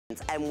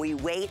And we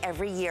wait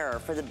every year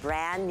for the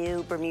brand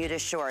new Bermuda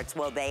shorts.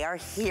 Well, they are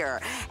here,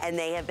 and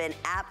they have been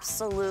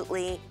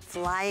absolutely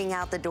flying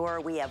out the door.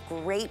 We have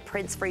great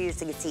prints for you.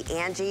 So you can see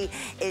Angie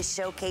is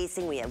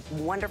showcasing. We have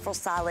wonderful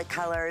solid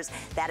colors.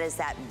 That is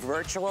that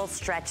virtual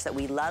stretch that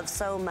we love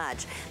so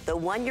much. The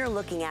one you're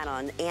looking at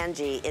on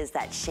Angie is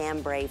that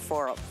chambray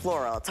floral.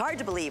 It's hard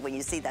to believe when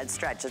you see that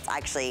stretch. It's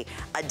actually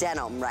a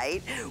denim,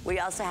 right? We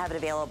also have it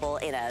available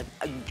in a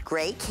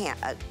gray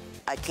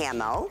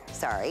camo,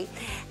 sorry,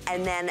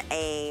 and then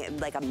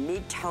like a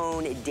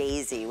mid-tone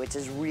daisy, which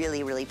is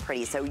really, really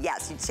pretty. So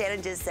yes,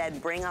 Shannon just said,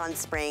 bring on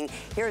spring.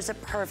 Here's a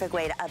perfect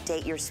way to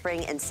update your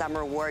spring and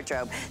summer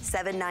wardrobe,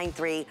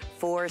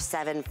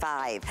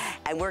 793-475.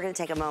 And we're gonna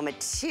take a moment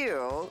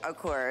to, of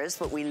course,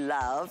 what we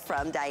love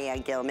from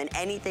Diane Gilman,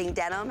 anything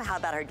denim. How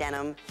about her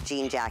denim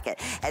jean jacket?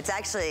 It's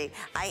actually,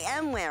 I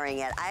am wearing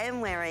it.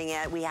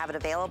 We have it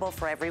available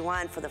for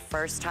everyone for the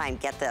first time.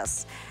 Get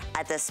this,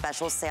 at this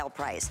special sale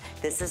price.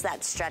 This is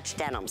that stretch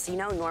denim. So you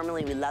know,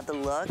 normally we love the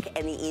look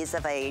and the ease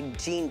of a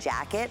jean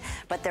jacket,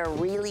 but they're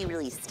really,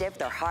 really stiff.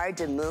 They're hard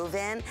to move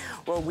in.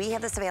 Well, we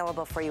have this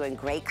available for you in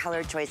great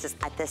color choices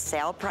at this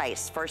sale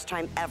price, first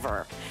time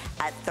ever,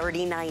 at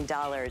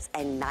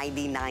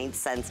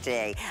 $39.99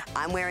 today.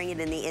 I'm wearing it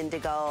in the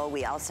indigo.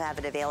 We also have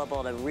it available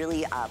in a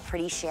really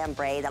pretty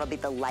chambray. That'll be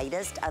the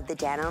lightest of the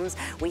denims.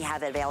 We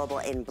have it available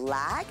in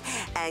black,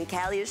 and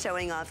Callie is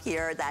showing off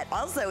here that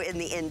also in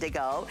the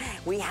indigo.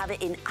 We have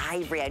it in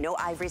ivory. I know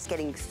ivory's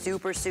getting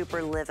super,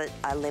 super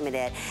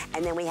limited.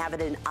 And then we have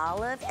it in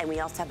olive, and we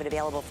also have it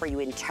available for you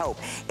in taupe.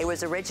 It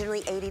was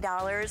originally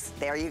 $80.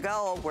 There you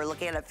go. We're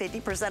looking at a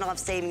 50% off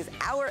savings,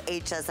 our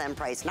HSN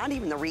price, not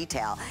even the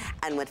retail.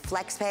 And with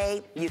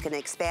FlexPay, you can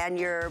expand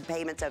your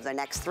payments over the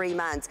next 3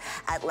 months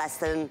at less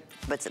than,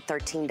 what's it,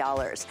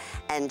 $13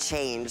 and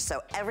change.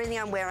 So everything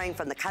I'm wearing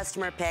from the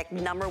customer pick,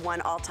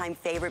 #1 all-time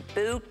favorite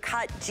boot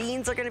cut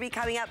jeans are gonna be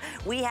coming up.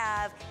 We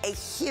have a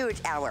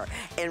huge hour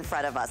in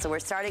front of us. So we're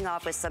starting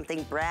off with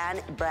something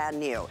brand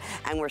new.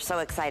 And we're so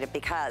excited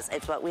because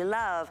it's what we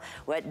love,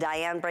 what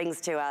Diane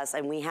brings to us.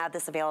 And we have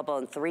this available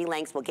in 3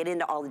 lengths. We'll get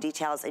into all the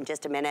details in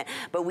just a minute.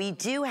 But we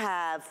do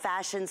have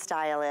fashion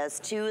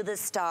stylist to the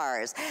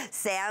stars,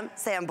 Sam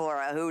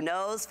Sambora, who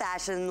knows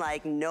fashion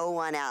like no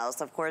one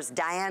else. Of course,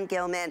 Diane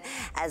Gilman,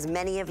 as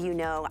many of you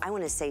know, I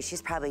want to say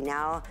she's probably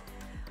now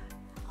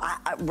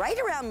right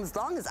around as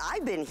long as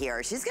I've been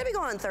here. She's going to be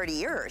going on 30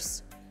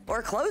 years.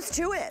 Or close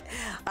to it,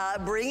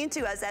 bringing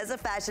to us as a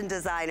fashion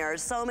designer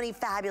so many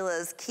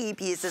fabulous key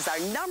pieces, our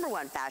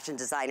 #1 fashion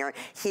designer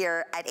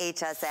here at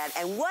HSN.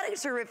 And what a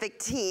terrific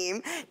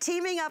team,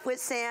 teaming up with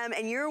Sam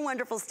and your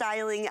wonderful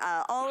styling,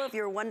 all of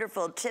your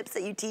wonderful tips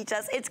that you teach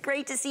us. It's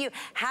great to see you.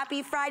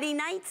 Happy Friday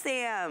night,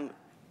 Sam.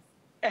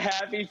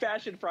 Happy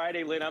Fashion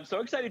Friday, Lynn. I'm so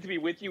excited to be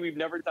with you. We've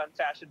never done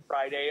Fashion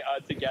Friday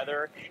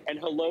together. And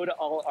hello to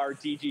all our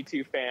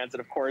DG2 fans. And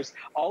of course,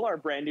 all our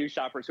brand new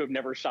shoppers who have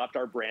never shopped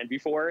our brand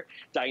before.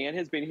 Diane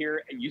has been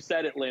here, you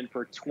said it, Lynn,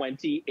 for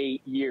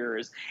 28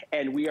 years.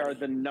 And we are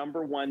the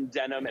 #1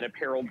 denim and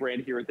apparel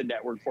brand here at the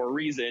network for a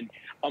reason.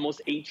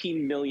 Almost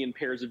 18 million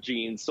pairs of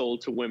jeans sold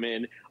to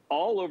women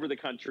all over the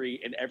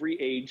country in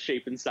every age,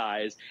 shape, and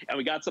size. And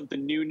we got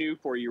something new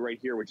for you right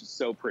here, which is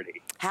so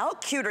pretty. How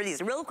cute are these?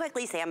 Real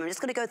quickly, Sam, I'm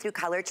just gonna go through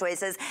color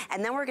choices,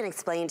 and then we're gonna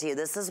explain to you,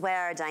 this is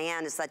where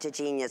Diane is such a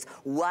genius,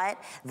 what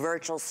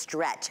virtual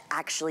stretch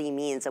actually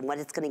means and what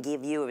it's gonna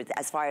give you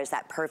as far as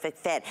that perfect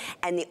fit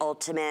and the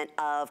ultimate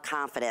of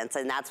confidence.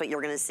 And that's what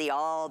you're gonna see,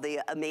 all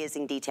the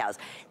amazing details.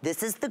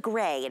 This is the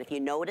gray, and if you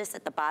notice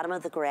at the bottom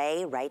of the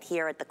gray, right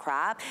here at the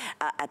crop,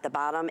 at the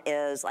bottom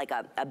is like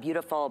a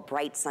beautiful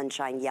bright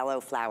sunshine yellow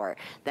flower.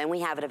 Then we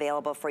have it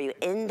available for you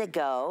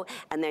indigo,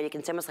 and there you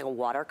can see almost like a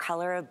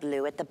watercolor of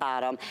blue at the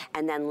bottom.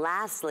 And then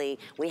lastly,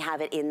 we have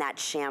it in that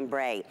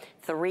chambray.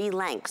 3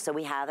 lengths, so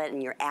we have it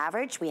in your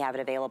average, we have it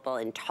available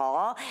in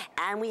tall,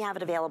 and we have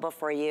it available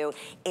for you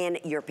in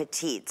your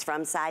petites,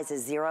 from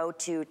sizes 0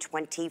 to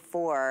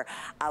 24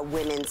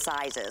 women's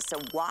sizes. So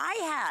why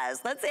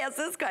has, let's ask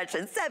this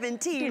question,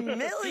 17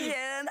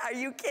 million, are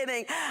you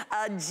kidding,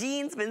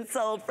 jeans been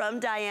sold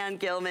from Diane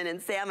Gilman?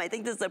 And Sam, I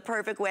think this is a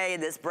perfect way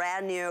in this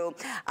brand new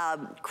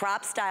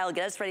crop style,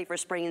 get us ready for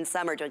spring and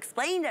summer, to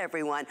explain to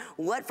everyone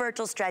what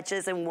virtual stretch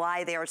is and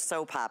why they are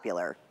so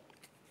popular.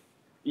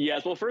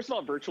 Yes, well, first of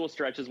all, virtual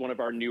stretch is one of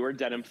our newer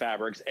denim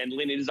fabrics, and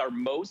Lynn, it is our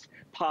most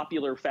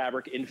popular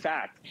fabric. In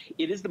fact,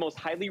 it is the most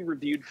highly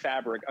reviewed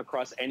fabric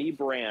across any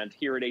brand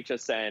here at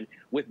HSN,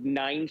 with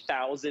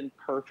 9,000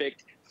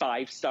 perfect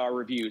 5-star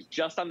reviews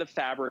just on the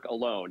fabric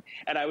alone.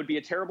 And I would be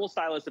a terrible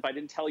stylist if I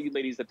didn't tell you,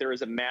 ladies, that there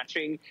is a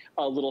matching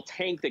little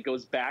tank that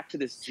goes back to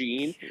this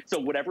jean. So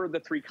whatever the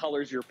 3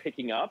 colors you're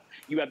picking up,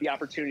 you have the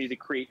opportunity to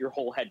create your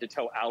whole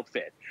head-to-toe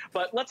outfit.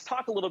 But let's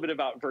talk a little bit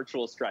about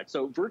virtual stretch.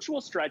 So virtual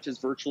stretch is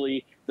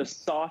virtually the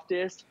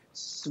softest,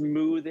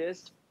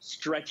 smoothest,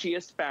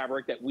 stretchiest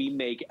fabric that we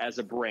make as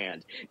a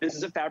brand. This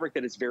is a fabric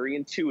that is very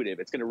intuitive.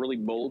 It's going to really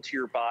mold to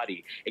your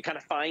body. It kind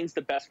of finds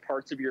the best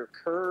parts of your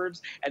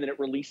curves, and then it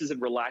releases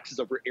and relaxes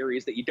over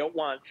areas that you don't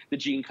want the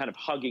jean kind of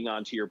hugging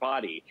onto your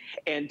body.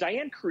 And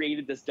Diane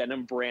created this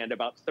denim brand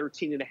about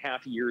 13 and a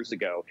half years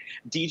ago.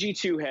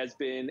 DG2 has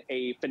been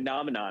a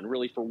phenomenon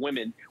really for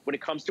women when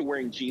it comes to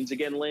wearing jeans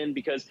again, Lynn,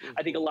 because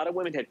I think a lot of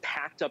women had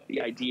packed up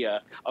the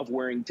idea of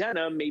wearing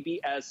denim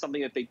maybe as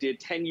something that they did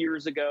 10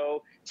 years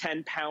ago,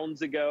 10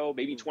 pounds ago,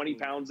 maybe 20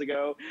 pounds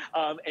ago.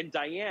 And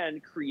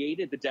Diane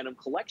created the denim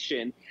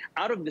collection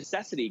out of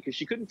necessity because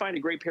she couldn't find a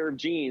great pair of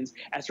jeans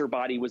as her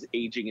body was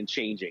aging and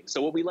changing.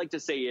 So what we like to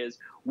say is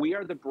we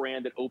are the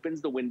brand that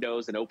opens the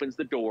windows and opens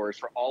the doors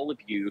for all of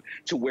you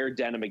to wear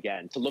denim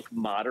again, to look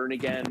modern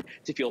again,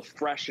 to feel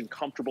fresh and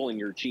comfortable in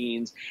your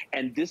jeans.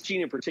 And this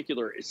jean in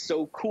particular is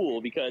so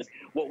cool because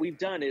what we've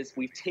done is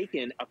we've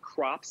taken a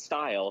crop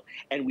style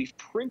and we've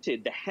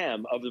printed the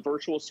hem of the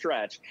virtual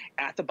stretch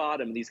at the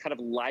bottom, these kind of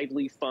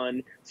lively,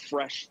 fun,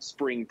 fresh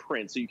spring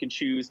prints. So you can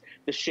choose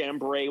the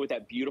chambray with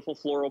that beautiful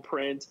floral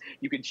print.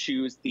 You can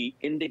choose the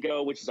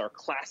indigo, which is our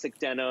classic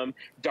denim,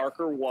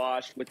 darker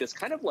wash with this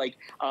kind of like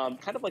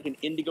an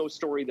indigo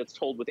story that's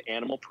told with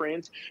animal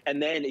print.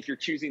 And then if you're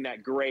choosing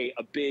that gray,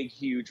 a big,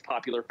 huge,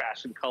 popular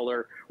fashion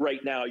color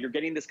right now, you're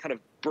getting this kind of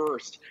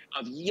burst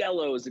of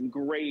yellows and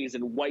grays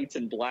and whites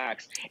and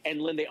blacks.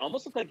 And Lynn, they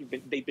almost look like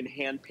they've been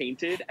hand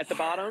painted at the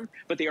bottom,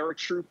 but they are a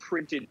true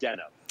printed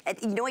denim. And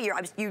you know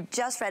what, you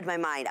just read my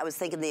mind. I was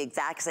thinking the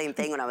exact same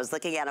thing when I was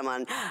looking at them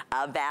on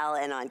Val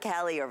and on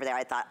Kelly over there.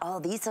 I thought,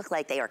 oh, these look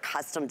like they are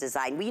custom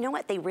designed. Well, you know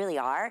what, they really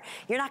are.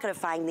 You're not gonna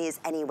find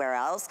these anywhere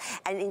else.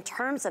 And in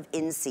terms of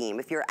inseam,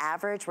 if you're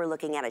average, we're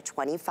looking at a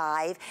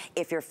 25.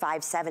 If you're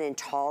 5'7" and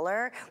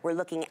taller, we're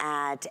looking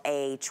at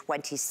a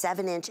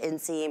 27-inch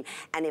inseam.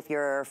 And if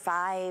you're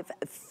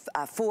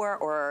 5'4"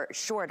 or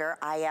shorter,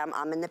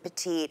 I'm in the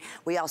petite.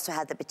 We also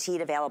have the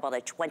petite available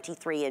at a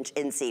 23-inch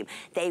inseam.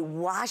 They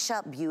wash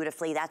up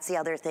beautifully. That's the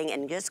other thing.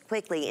 And just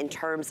quickly, in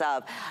terms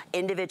of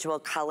individual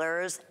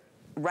colors,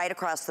 right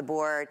across the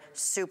board,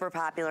 super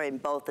popular in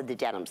both of the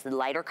denims. The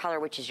lighter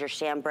color, which is your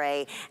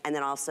chambray, and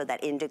then also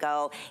that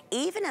indigo.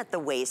 Even at the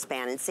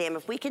waistband, and Sam,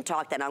 if we can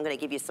talk then, I'm gonna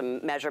give you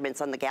some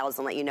measurements on the gals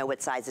and let you know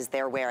what sizes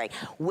they're wearing.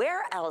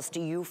 Where else do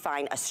you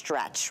find a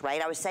stretch,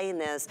 right? I was saying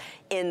this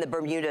in the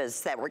Bermudas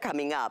that were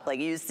coming up.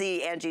 Like you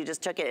see, Angie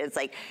just took it, it's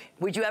like,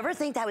 would you ever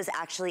think that was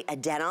actually a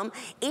denim?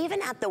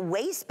 Even at the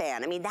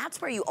waistband, I mean,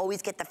 that's where you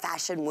always get the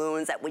fashion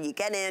wounds that when you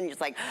get in, you're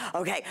just like,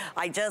 okay,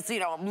 I just,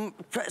 you know,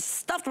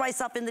 stuffed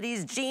myself into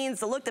these jeans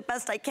to look the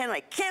best I can, and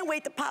I can't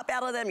wait to pop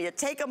out of them. You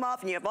take them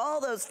off and you have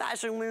all those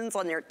fashion wounds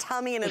on your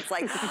tummy and it's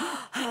like,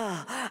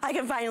 I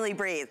can finally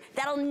breathe.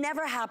 That'll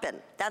never happen.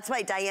 That's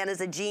why Diane is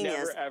a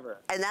genius. Never, ever.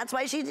 And that's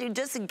why she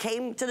just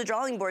came to the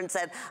drawing board and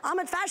said, I'm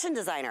a fashion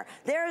designer.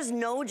 There's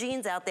no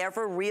jeans out there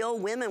for real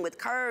women with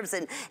curves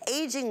and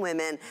aging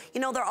women.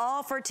 You know, they're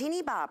all for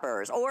teeny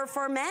boppers or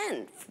for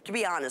men, to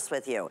be honest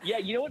with you. Yeah,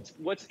 you know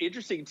what's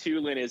interesting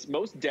too, Lynn, is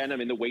most denim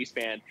in the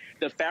waistband,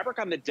 the fabric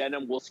on the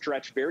denim will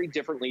stretch very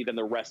differently than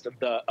the rest of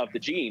the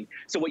jean.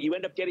 So what you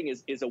end up getting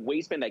is a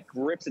waistband that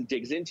grips and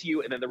digs into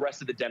you, and then the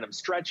rest of the denim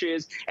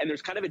stretches, and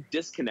there's kind of a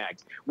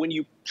disconnect. When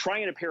you try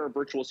in a pair of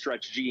virtual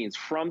stretch jeans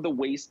from the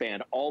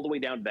waistband all the way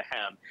down to the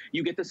hem,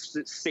 you get the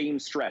same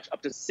stretch,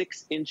 up to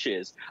 6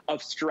 inches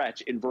of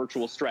stretch in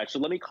virtual stretch. So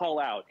let me call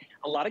out,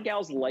 a lot of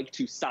gals like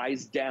to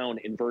size down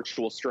in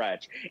virtual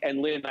stretch.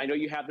 And Lynn, I know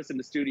you have this in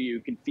the studio,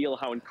 you can feel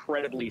how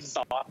incredibly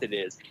soft it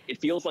is.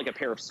 It feels like a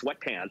pair of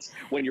sweatpants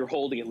when you're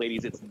holding it,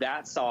 ladies. It's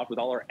that soft with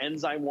all our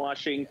enzyme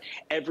washing.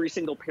 Every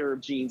single pair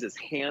of jeans is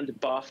hand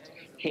buffed,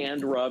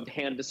 hand rubbed,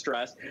 hand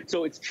distressed.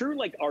 So it's true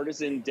like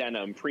artisan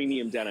denim,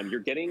 premium denim. You're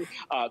getting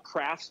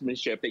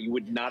craftsmanship that you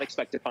would not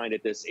expect to find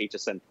at this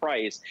HSN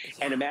price.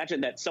 And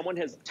imagine that someone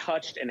has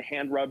touched and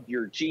hand rubbed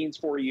your jeans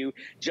for you,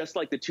 just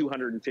like the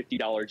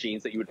 $250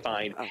 jeans that you would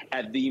find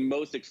at the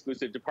most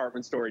exclusive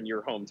department store in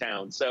your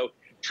hometown. So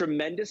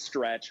tremendous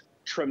stretch,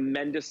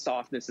 tremendous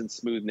softness and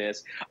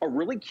smoothness, a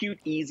really cute,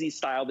 easy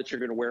style that you're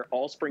going to wear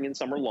all spring and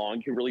summer long.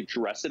 You can really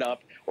dress it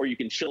up, or you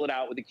can chill it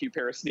out with a cute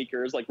pair of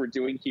sneakers like we're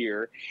doing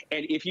here.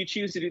 And if you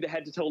choose to do the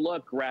head-to-toe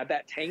look, grab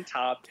that tank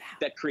top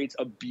that creates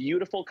a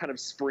beautiful kind of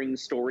spring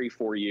story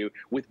for you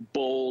with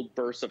bold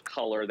bursts of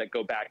color that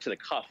go back to the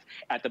cuff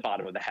at the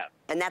bottom of the hem.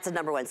 And that's a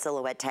 #1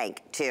 silhouette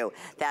tank, too,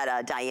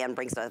 that Diane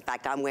brings to. In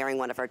fact, I'm wearing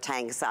one of her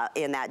tanks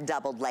in that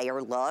doubled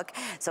layer look.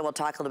 So we'll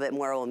talk a little bit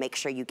more. We'll make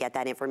sure you get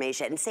that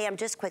information. And Sam,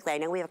 just quickly, I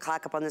know we have a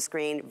clock up on the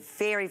screen.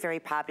 Very, very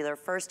popular.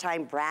 First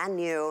time, brand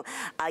new.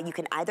 You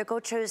can either go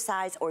to a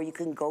size or you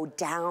can go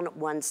down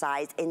one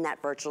size in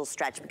that virtual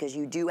stretch, because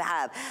you do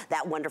have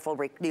that wonderful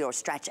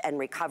stretch and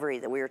recovery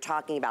that we were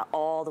talking about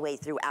all the way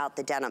throughout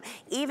the denim.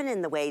 Even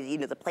in the way,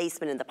 the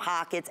placement in the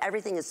pockets,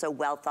 everything is so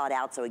well thought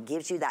out, so it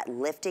gives you that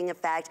lifting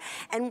effect.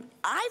 And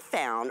I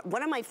found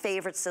one of my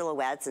favorite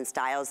silhouettes and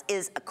styles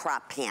is a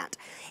crop pant.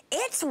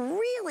 It's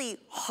really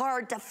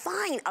hard to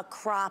find a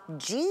crop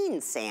jean,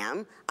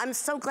 Sam. I'm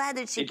so glad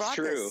that she brought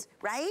this,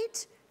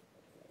 right?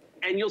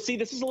 And you'll see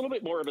this is a little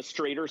bit more of a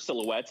straighter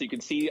silhouette. So you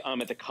can see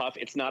at the cuff,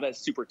 it's not a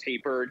super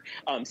tapered,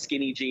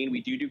 skinny jean.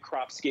 We do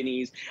crop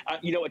skinnies.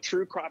 You know, a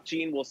true crop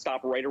jean will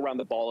stop right around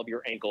the ball of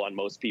your ankle on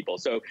most people.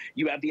 So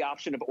you have the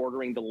option of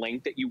ordering the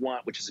length that you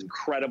want, which is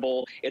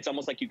incredible. It's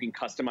almost like you can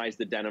customize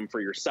the denim for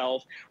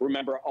yourself.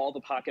 Remember, all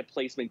the pocket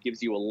placement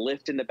gives you a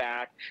lift in the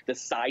back. The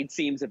side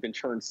seams have been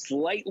turned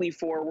slightly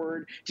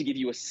forward to give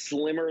you a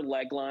slimmer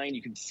leg line.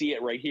 You can see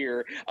it right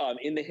here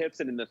in the hips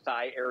and in the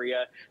thigh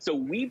area. So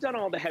we've done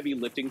all the heavy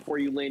lifting for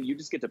you, Lynn. You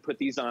just get to put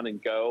these on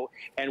and go.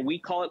 And we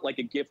call it like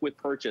a gift with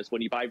purchase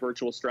when you buy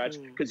virtual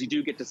stretch, because you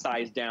do get to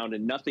size down,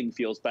 and nothing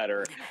feels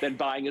better than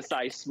buying a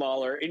size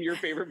smaller in your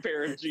favorite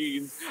pair of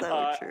jeans,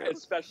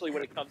 especially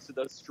when it comes to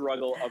the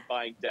struggle of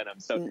buying denim.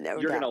 So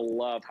you're going to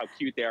love how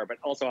cute they are, but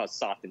also how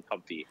soft and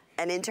comfy.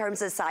 And in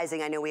terms of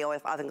sizing, I know we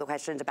always often get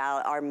questions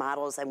about our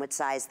models and what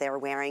size they're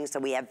wearing. So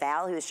we have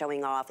Val, who's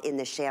showing off in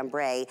the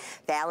chambray.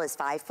 Val is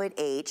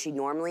 5'8". She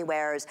normally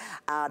wears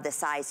the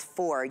size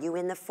 4. You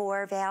in the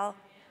 4, Val?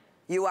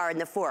 You are in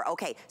the 4.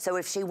 Okay, so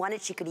if she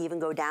wanted, she could even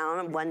go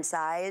down one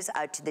size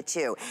to the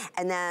 2.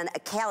 And then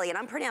Callie, and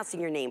I'm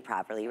pronouncing your name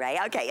properly, right?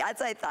 Okay,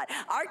 that's what I thought.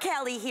 Our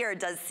Callie here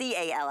does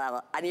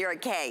C-A-L-L, and you're a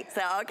K,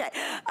 so okay.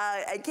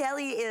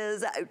 Callie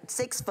is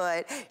 6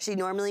 foot. She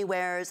normally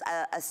wears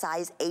a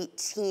size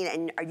 18,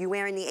 and are you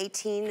wearing the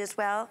 18 as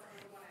well?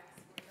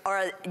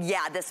 Or,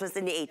 yeah, this was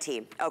in the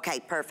 18. Okay,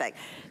 perfect.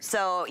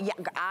 So, yeah,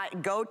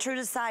 go true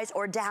to size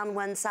or down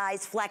one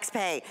size, flex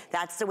pay.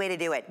 That's the way to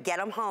do it. Get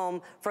them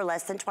home for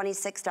less than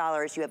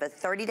 $26. You have a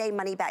 30-day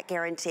money-back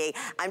guarantee.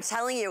 I'm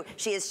telling you,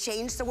 she has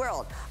changed the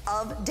world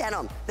of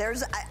denim.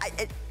 There's,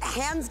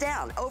 hands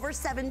down, over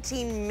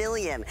 17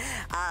 million.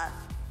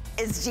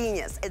 It's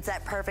genius. It's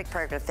that perfect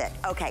fit.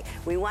 Okay,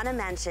 we want to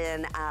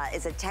mention,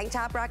 is it tank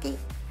top, Rocky,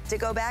 to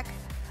go back?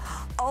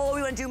 Oh,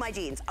 we want to do my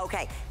jeans.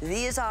 Okay,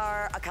 these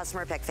are a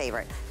customer pick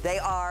favorite. They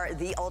are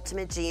the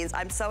ultimate jeans.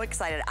 I'm so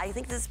excited. I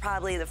think this is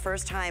probably the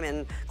first time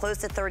in close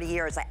to 30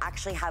 years I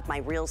actually have my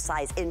real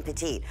size in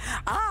petite.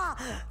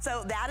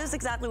 So that is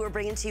exactly what we're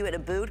bringing to you at a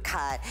boot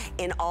cut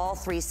in all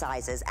 3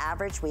 sizes.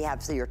 Average, we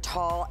have your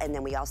tall, and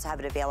then we also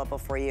have it available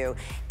for you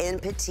in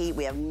petite.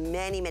 We have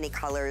many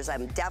colors.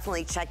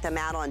 Definitely check them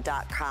out on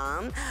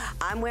 .com.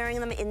 I'm wearing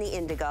them in the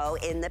indigo,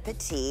 in the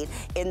petite,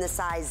 in the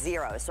size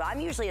 0. So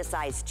I'm usually a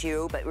size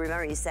 2, but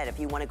remember you said if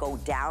you want to go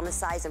down a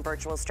size in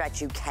virtual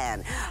stretch, you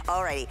can.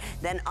 Alrighty,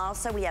 then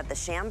also we have the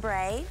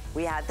chambray,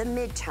 we have the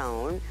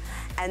mid-tone,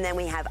 and then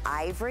we have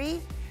ivory,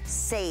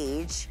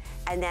 sage,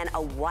 and then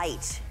a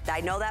white. I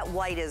know that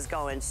white is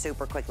going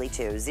super quickly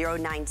too.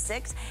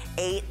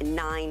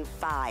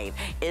 096895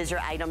 is your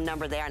item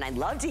number there, and I'd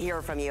love to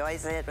hear from you. I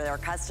said with our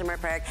customer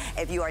pick,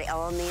 if you already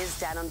own these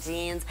denim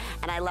jeans,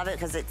 and I love it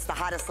because it's the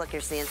hottest look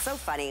you're seeing. It's so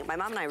funny. My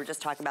mom and I were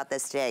just talking about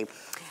this today.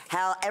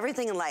 How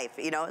everything in life,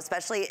 you know,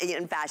 especially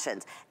in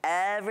fashions,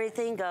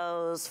 everything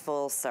goes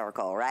full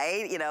circle,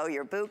 right? You know,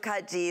 your boot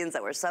cut jeans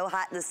that were so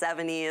hot in the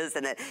 70s,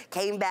 and it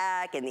came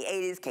back in the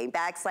 80s, came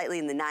back slightly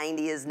in the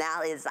 90s.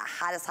 Now is the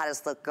hottest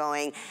look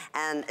going.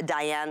 And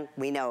Diane,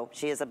 we know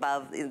she is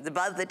above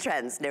the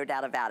trends, no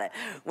doubt about it.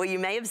 Well, you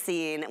may have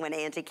seen when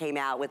Angie came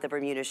out with the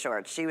Bermuda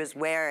shorts, she was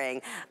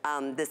wearing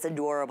this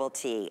adorable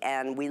tee,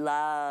 and we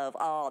love,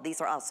 these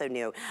are also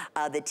new,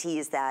 the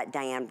tees that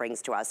Diane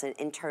brings to us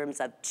in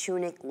terms of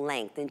tunic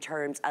length, in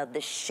terms of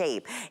the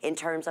shape, in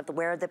terms of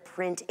where the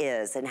print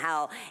is and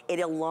how it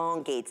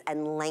elongates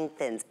and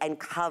lengthens and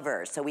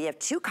covers. So we have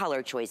 2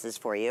 color choices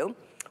for you.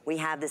 We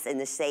have this in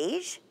the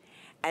sage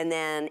and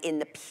then in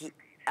the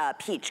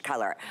peach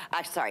color.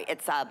 Sorry,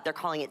 it's they're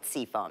calling it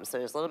seafoam. So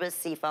there's a little bit of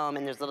seafoam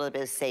and there's a little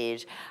bit of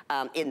sage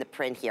in the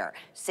print here.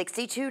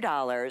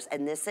 $62,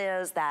 and this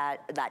is that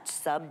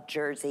sub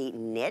jersey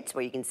knit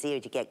where you can see,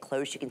 as you get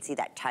close, you can see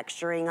that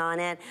texturing on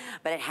it,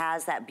 but it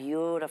has that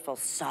beautiful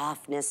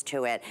softness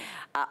to it.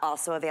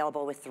 Also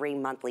available with 3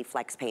 monthly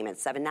flex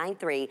payments,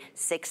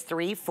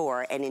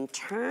 $793,634. And in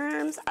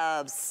terms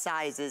of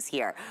sizes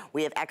here,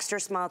 we have extra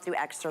small through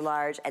extra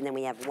large, and then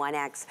we have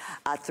 1X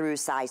through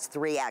size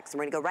 3X. And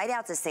we're gonna go right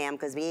out to Sam,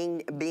 because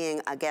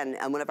being again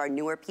one of our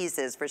newer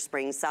pieces for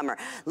spring summer.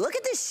 Look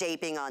at the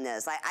shaping on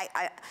this.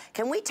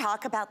 Can we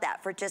talk about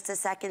that for just a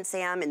second,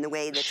 Sam, in the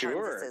way the this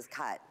is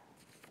cut?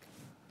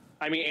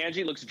 I mean,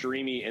 Angie looks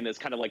dreamy in this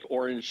kind of like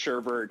orange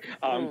sherbet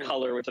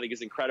color, which I think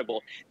is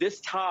incredible. This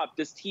top,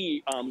 this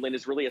tee, Lynn,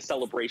 is really a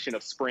celebration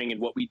of spring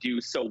and what we do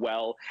so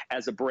well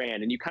as a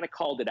brand. And you kind of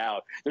called it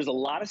out. There's a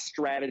lot of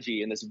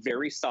strategy in this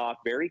very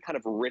soft, very kind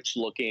of rich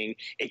looking,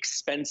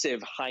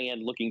 expensive,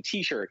 high-end looking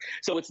t-shirt.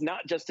 So it's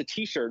not just a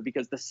t-shirt,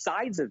 because the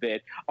sides of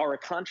it are a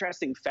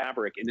contrasting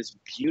fabric in this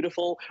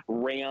beautiful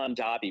rayon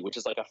dobby, which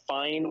is like a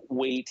fine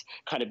weight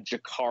kind of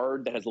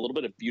jacquard that has a little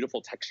bit of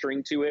beautiful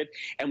texturing to it.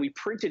 And we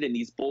printed in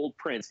these bold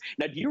prints.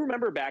 Now, do you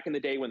remember back in the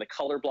day when the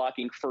color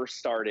blocking first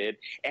started,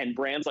 and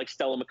brands like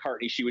Stella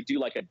McCartney, she would do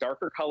like a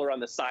darker color on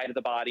the side of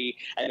the body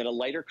and then a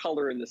lighter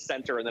color in the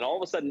center, and then all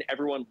of a sudden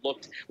everyone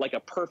looked like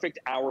a perfect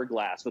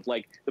hourglass with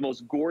like the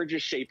most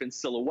gorgeous shape and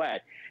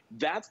silhouette.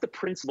 That's the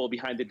principle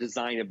behind the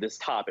design of this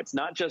top. It's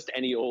not just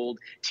any old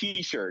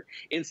t-shirt.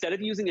 Instead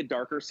of using a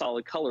darker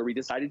solid color, we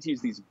decided to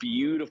use these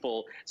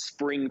beautiful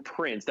spring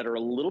prints that are a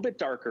little bit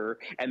darker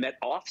and that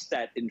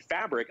offset in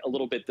fabric a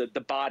little bit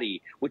the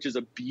body, which is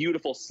a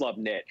beautiful slub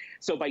knit.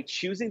 So by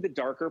choosing the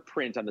darker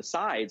print on the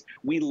sides,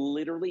 we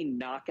literally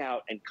knock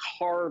out and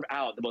carve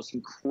out the most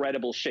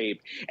incredible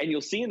shape. And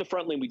you'll see in the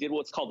front line, we did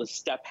what's called a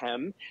step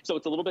hem. So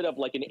it's a little bit of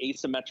like an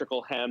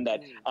asymmetrical hem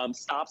that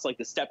stops like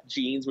the step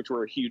jeans, which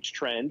were a huge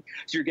trend.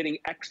 So you're getting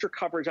extra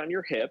coverage on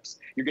your hips.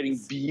 You're getting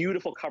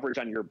beautiful coverage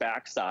on your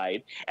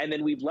backside. And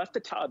then we've left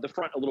the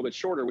front a little bit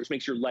shorter, which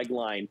makes your leg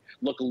line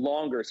look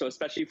longer. So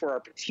especially for our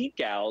petite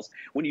gals,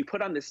 when you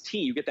put on this tee,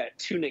 you get that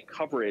tunic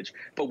coverage,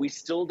 but we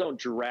still don't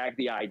drag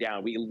the eye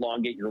down. We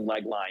elongate your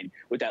leg line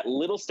with that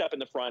little step in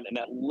the front and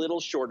that little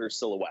shorter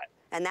silhouette.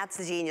 And that's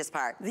the genius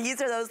part.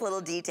 These are those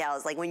little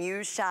details. Like when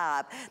you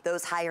shop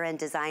those higher end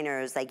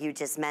designers, like you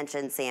just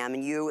mentioned, Sam,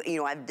 and you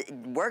know, I've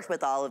worked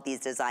with all of these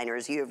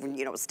designers. You've,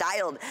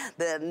 styled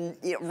the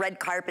red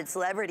carpet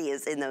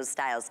celebrities in those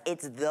styles.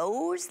 It's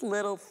those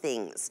little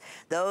things.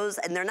 Those,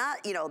 and they're not,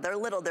 they're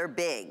little, they're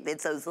big.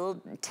 It's those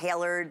little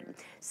tailored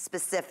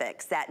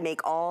specifics that make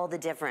all the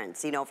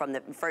difference, from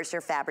the first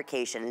your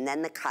fabrication and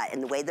then the cut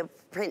and the way the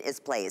print is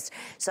placed.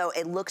 So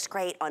it looks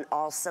great on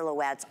all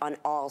silhouettes, on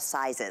all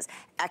sizes.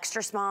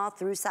 Extra small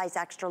through size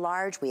extra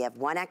large. We have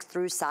 1X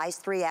through size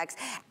 3X.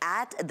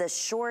 At the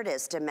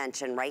shortest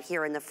dimension right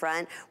here in the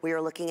front, we are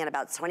looking at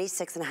about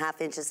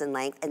 26.5 inches in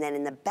length. And then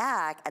in the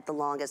back at the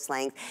longest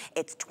length,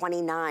 it's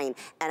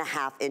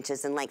 29.5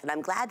 inches in length. And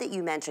I'm glad that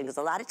you mentioned, because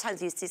a lot of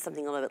times you see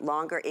something a little bit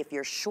longer. If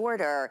you're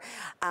shorter,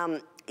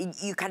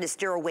 you kind of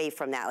steer away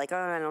from that. Like, oh,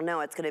 I don't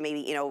know, it's gonna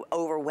maybe,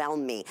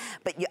 overwhelm me.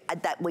 But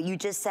what you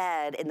just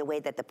said, in the way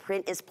that the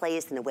print is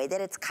placed, and the way that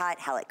it's cut,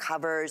 how it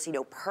covers,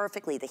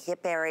 perfectly the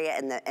hip area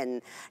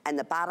and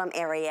the bottom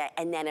area,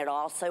 and then it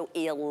also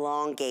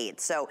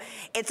elongates. So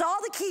it's all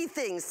the key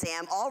things,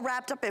 Sam, all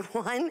wrapped up in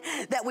one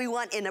that we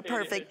want in a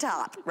perfect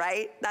top,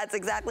 right? That's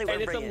exactly what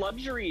we're bringing. And it's a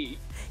luxury.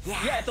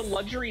 Yes. Yeah, it's a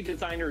luxury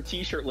designer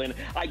t-shirt, Lynn.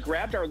 I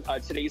grabbed our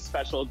today's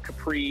special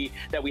capri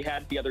that we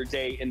had the other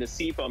day in the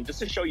seafoam, just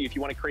to show you if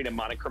you want to create a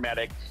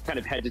monochromatic kind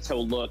of head-to-toe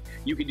look,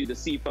 you can do the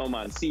seafoam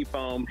on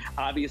seafoam.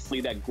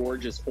 Obviously, that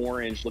gorgeous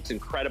orange looks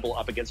incredible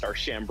up against our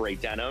chambray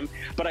denim.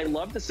 But I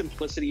love the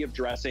simplicity of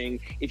dressing.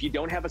 If you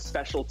don't have a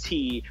special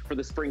tee for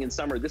the spring and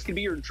summer, this could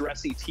be your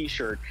dressy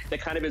t-shirt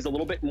that kind of is a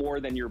little bit more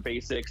than your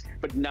basics,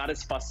 but not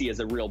as fussy as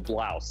a real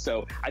blouse.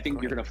 So I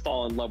think you're going to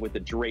fall in love with the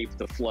drape,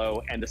 the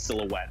flow, and the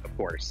silhouette, of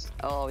course.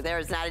 Oh,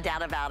 there's not a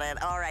doubt about it.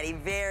 Alrighty,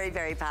 very,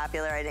 very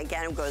popular. And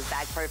again, it goes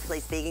back perfectly.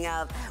 Speaking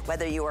of,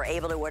 whether you were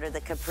able to order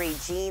the capri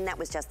jean that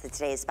was just the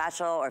today's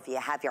special, or if you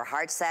have your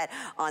heart set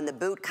on the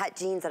boot cut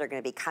jeans that are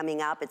going to be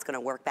coming up, it's going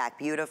to work back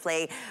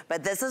beautifully.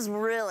 But this is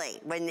really,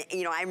 when,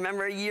 I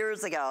remember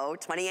years ago,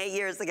 28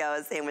 years ago,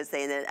 as Sam was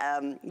saying,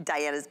 that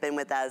Diane has been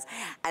with us.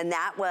 And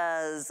that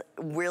was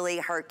really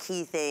her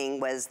key thing,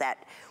 was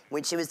that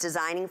when she was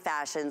designing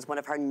fashions, one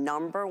of her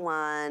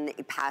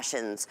 #1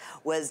 passions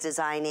was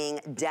designing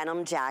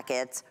denim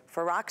jackets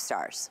for rock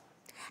stars.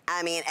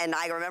 I mean, and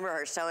I remember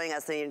her showing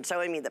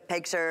me the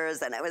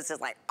pictures, and it was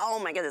just like, oh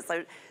my goodness.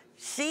 So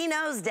she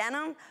knows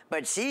denim,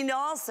 but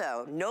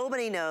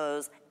nobody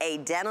knows a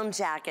denim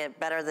jacket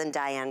better than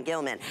Diane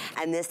Gilman.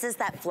 And this is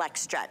that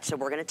flex stretch. So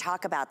we're gonna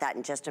talk about that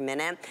in just a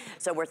minute.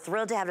 So we're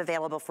thrilled to have it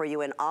available for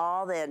you in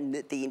all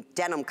the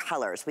denim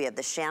colors. We have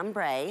the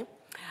chambray.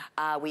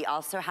 We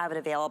also have it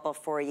available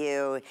for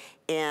you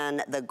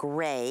in the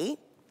gray.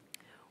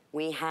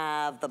 We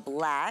have the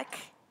black.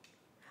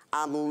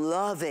 I'm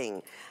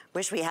loving.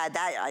 Wish we had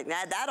that. I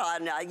had that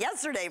on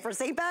yesterday for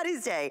St.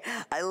 Patty's Day.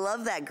 I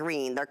love that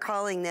green. They're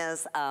calling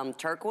this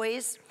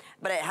turquoise,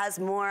 but it has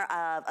more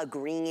of a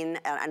green.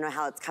 I don't know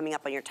how it's coming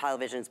up on your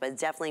televisions, but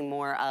it's definitely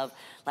more of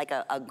like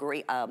a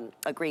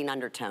green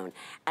undertone.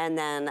 And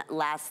then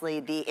lastly,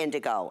 the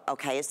indigo.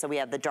 Okay, so we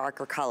have the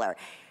darker color.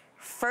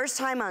 First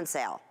time on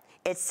sale.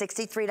 It's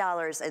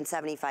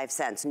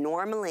 $63.75.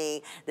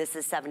 Normally, this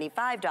is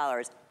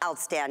 $75.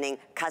 Outstanding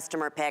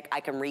customer pick. I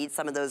can read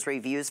some of those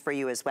reviews for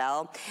you as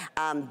well.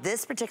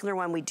 This particular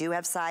one, we do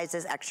have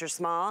sizes extra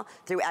small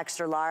through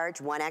extra large,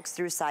 1X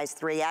through size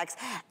 3X.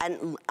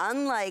 And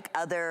unlike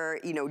other,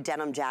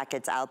 denim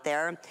jackets out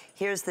there,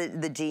 here's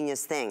the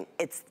genius thing.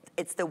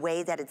 It's the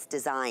way that it's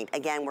designed.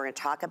 Again, we're gonna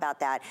talk about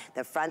that.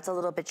 The front's a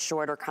little bit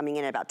shorter, coming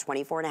in at about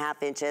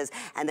 24.5 inches,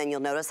 and then you'll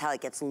notice how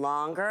it gets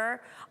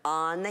longer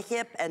on the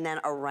hip and then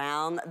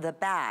around the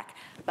back.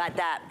 But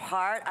that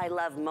part I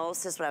love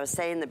most is what I was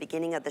saying in the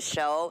beginning of the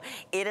show.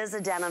 It is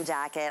a denim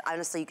jacket.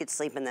 Honestly, you could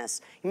sleep in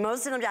this.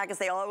 Most denim jackets,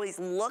 they always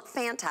look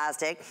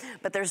fantastic,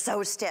 but they're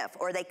so stiff,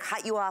 or they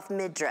cut you off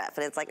midriff,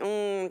 and it's like,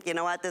 you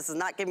know what, this is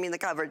not giving me the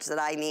coverage that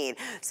I need.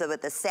 So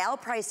with the sale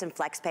price and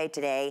flex pay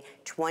today,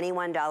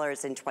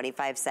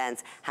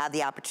 $21.25, have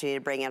the opportunity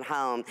to bring it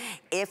home.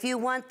 If you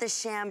want the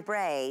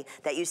chambray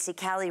that you see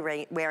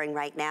Callie wearing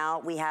right now,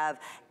 we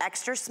have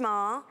extra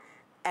small,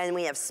 and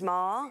we have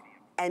small,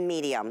 and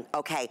medium.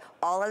 Okay,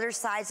 all other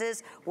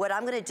sizes, what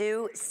I'm gonna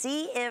do,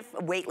 see if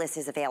weightless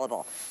is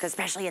available, because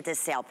especially at this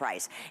sale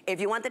price. If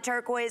you want the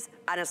turquoise,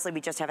 honestly,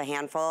 we just have a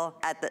handful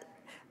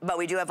but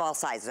we do have all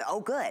sizes. Oh,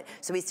 good.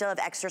 So we still have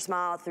extra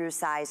small through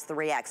size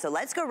 3X. So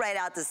let's go right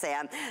out to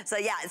Sam. So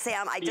yeah,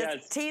 Sam, I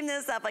just teamed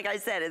this up, like I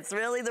said, it's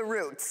really the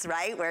roots,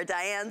 right? Where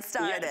Diane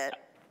started. Yes.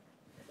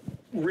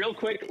 Real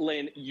quick,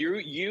 Lynn,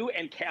 you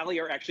and Callie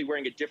are actually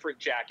wearing a different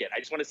jacket. I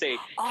just want to say,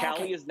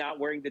 Callie is not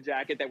wearing the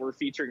jacket that we're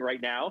featuring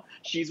right now.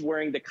 She's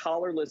wearing the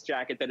collarless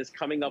jacket that is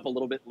coming up a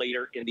little bit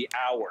later in the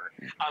hour.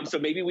 So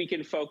maybe we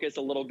can focus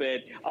a little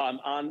bit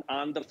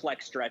on the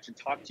flex stretch and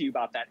talk to you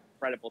about that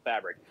incredible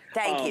fabric.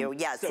 Thank you.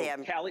 Yes, so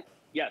Sam. Callie,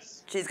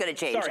 yes. She's going to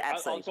change,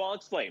 absolutely. So I'll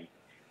explain.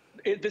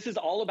 This is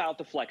all about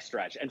the flex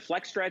stretch. And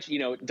flex stretch, you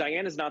know,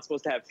 Diane is not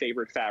supposed to have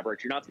favorite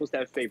fabric. You're not supposed to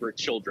have favorite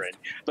children.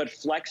 But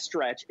flex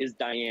stretch is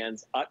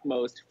Diane's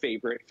utmost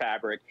favorite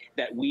fabric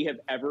that we have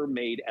ever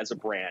made as a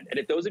brand. And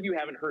if those of you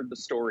haven't heard the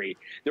story,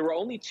 there were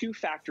only 2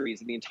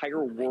 factories in the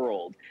entire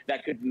world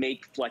that could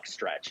make flex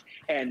stretch.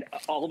 And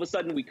all of a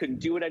sudden, we couldn't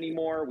do it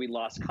anymore. We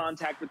lost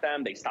contact with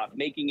them. They stopped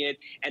making it.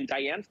 And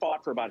Diane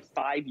fought for about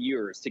 5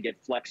 years to get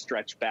flex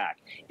stretch back.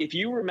 If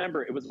you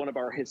remember, it was one of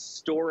our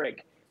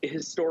historic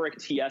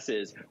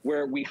TS's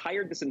where we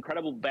hired this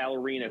incredible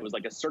ballerina. It was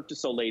like a Cirque du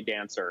Soleil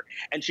dancer,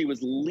 and she was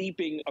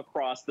leaping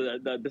across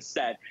the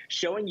set,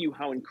 showing you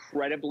how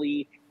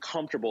incredibly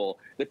comfortable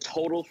the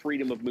total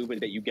freedom of movement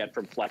that you get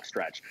from flex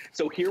stretch.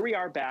 So here we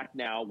are back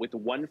now with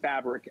one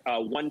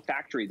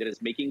factory that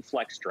is making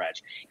flex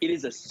stretch. It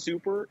is a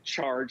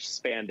supercharged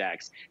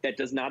spandex that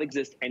does not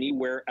exist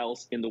anywhere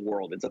else in the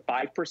world. It's a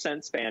 5%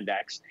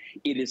 spandex.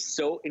 It is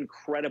so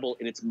incredible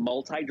in its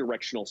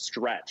multi-directional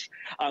stretch.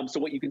 So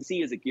what you can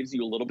see is it gives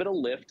you a little bit of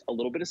lift, a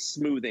little bit of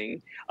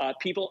smoothing.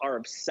 People are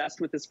obsessed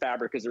with this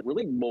fabric because it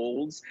really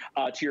molds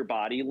to your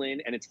body,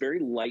 Lynn, and it's very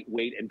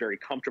lightweight and very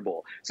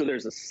comfortable. So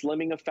there's a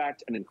slimming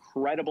effect, an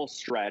incredible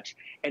stretch,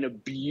 and a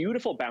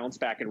beautiful bounce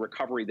back and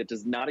recovery that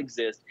does not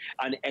exist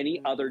on any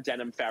other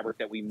denim fabric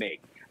that we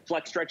make.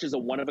 Flex stretch is a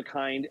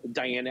one-of-a-kind.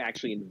 Diane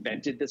actually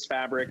invented this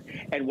fabric.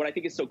 And what I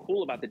think is so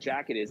cool about the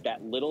jacket is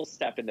that little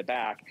step in the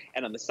back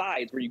and on the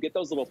sides where you get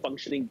those little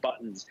functioning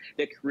buttons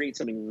that create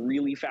something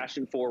really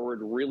fashion-forward,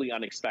 really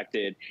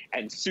unexpected,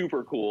 and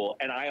super cool.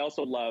 And I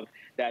also love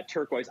that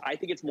turquoise. I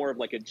think it's more of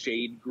like a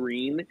jade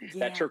green,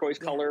 that turquoise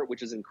color,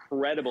 which is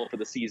incredible for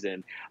the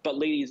season. But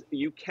ladies,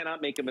 you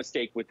cannot make a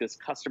mistake with this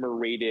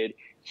customer-rated,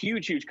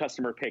 huge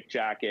customer pick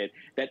jacket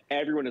that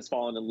everyone has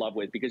fallen in love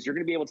with, because you're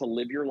going to be able to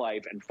live your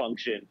life and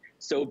function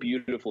so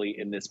beautifully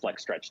in this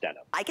flex stretch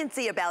denim. I can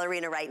see a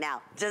ballerina right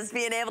now, just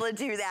being able to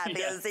do that,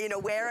 because, you know,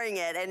 wearing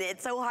it, and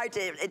it's so hard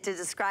to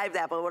describe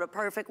that, but what a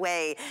perfect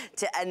way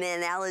to, an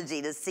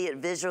analogy to see it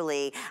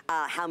visually,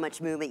 how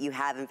much movement you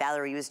have, and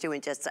Valerie was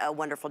doing just a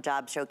wonderful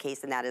job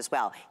showcasing that as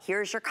well.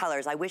 Here's your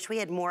colors. I wish we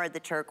had more of the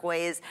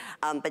turquoise,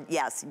 but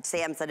yes,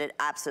 Sam said it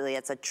absolutely.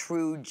 It's a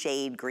true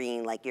jade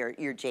green, like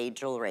your jade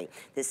jewelry.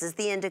 This is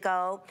the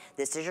indigo,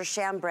 this is your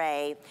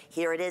chambray,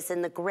 here it is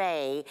in the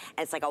gray, and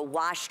it's like a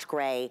washed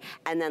gray,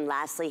 and then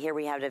lastly here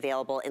we have it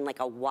available in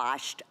like a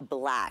washed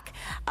black.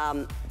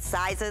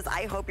 Sizes,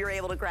 I hope you're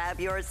able to grab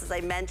yours. As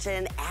I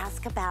mentioned,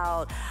 ask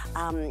about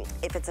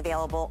if it's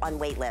available on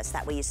wait list.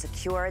 That way you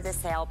secure the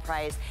sale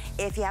price.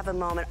 If you have a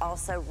moment,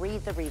 also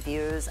read the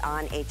reviews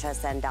on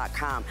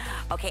hsn.com.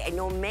 Okay, I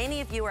know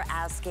many of you are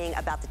asking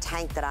about the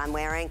tank that I'm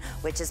wearing,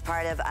 which is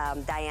part of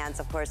Diane's,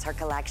 of course, her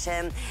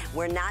collection.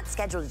 We're not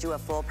scheduled to do a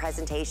full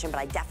presentation, but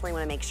I definitely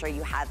want to make sure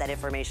you have that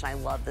information. I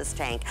love this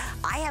tank.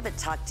 I have it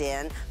tucked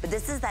in, but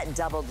this is that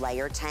doubled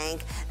layer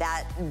tank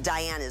that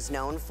Diane is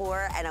known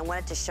for, and I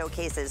wanted to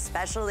showcase it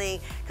especially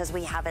because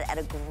we have it at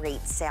a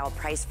great sale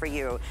price for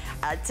you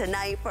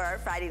tonight for our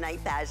Friday Night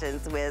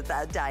Fashions with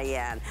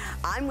Diane.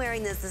 I'm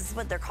wearing this. This is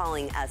what they're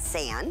calling a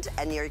sand,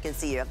 and here you can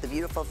see you have the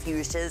beautiful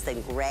fuchsias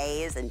and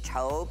grays and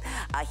taupe.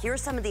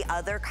 Here's some of the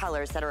other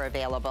colors that are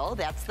available.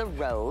 That's the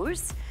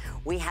rose.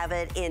 We have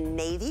it in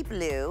navy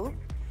blue.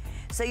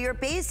 So you're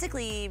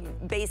basically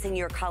basing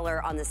your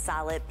color on the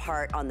solid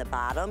part on the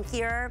bottom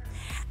here,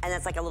 and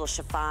that's like a little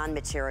chiffon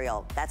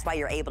material. That's why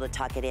you're able to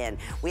tuck it in.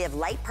 We have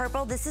light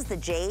purple. This is the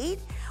jade.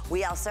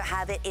 We also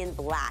have it in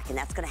black, and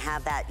that's gonna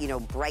have that, you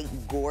know, bright,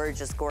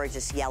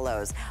 gorgeous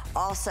yellows.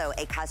 Also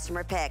a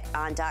customer pick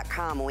on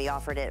 .com, and we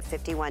offered it at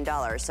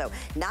 $51. So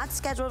not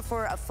scheduled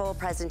for a full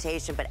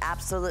presentation, but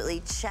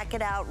absolutely check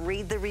it out.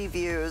 Read the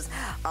reviews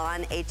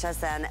on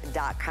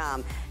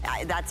hsn.com.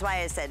 That's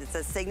why I said it's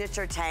a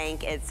signature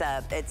tank. It's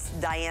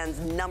Diane's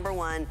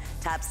 #1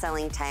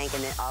 top-selling tank,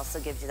 and it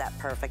also gives you that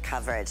perfect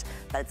coverage,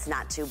 but it's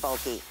not too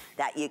bulky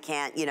that you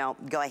can't, you know,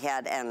 go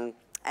ahead and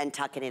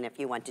tuck it in if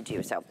you want to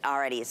do so.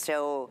 Alrighty,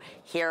 so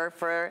here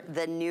for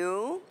the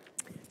new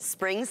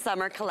spring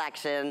summer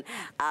collection.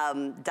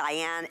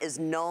 Diane is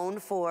known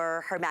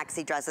for her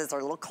maxi dresses,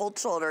 or little cold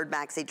shouldered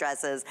maxi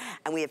dresses.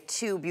 And we have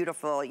two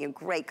beautiful,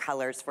 great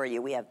colors for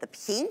you. We have the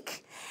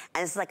pink,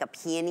 and it's like a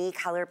peony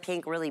color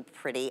pink, really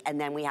pretty. And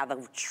then we have a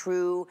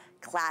true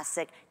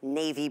classic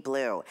navy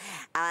blue.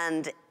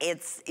 And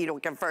it's,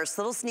 a first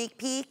little sneak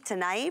peek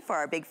tonight for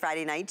our big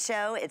Friday night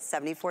show. It's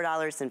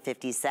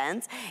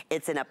 $74.50.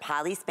 It's in a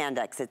poly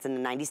spandex. It's in a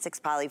 96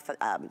 poly, 4%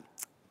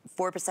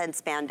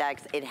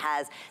 spandex. It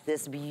has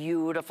this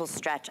beautiful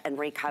stretch and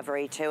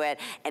recovery to it,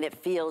 and it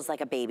feels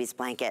like a baby's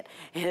blanket.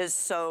 It is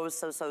so,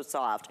 so, so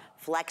soft.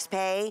 Flex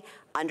pay,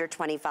 under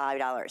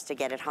 $25 to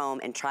get it home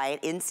and try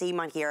it. Inseam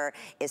on here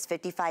is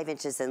 55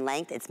 inches in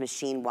length. It's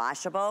machine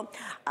washable.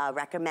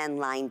 Recommend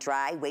line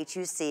dry. Wait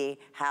till you see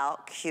how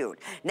cute.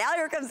 Now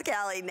here comes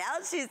Callie. Now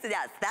she's,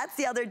 yes, that's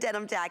the other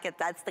denim jacket.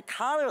 That's the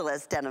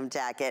collarless denim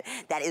jacket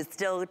that is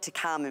still to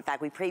come. In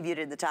fact, we previewed it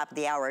at the top of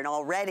the hour, and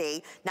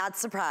already, not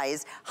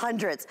surprised,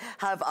 hundreds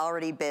have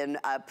already been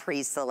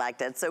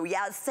pre-selected. So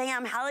yeah,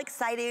 Sam, how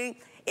exciting.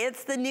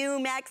 It's the new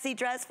maxi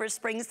dress for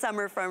spring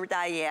summer from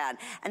Diane,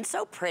 and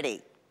so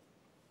pretty.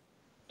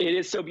 It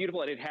is so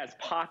beautiful, and it has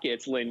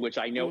pockets, Lynn, which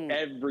I know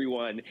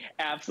everyone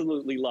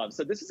absolutely loves.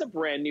 So this is a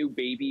brand new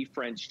baby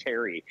French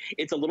terry.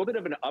 It's a little bit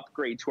of an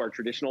upgrade to our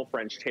traditional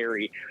French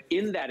terry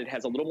in that it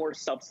has a little more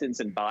substance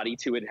and body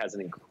to it. It has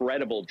an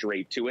incredible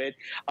drape to it.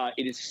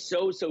 It is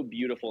so, so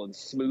beautiful and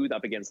smooth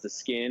up against the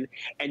skin.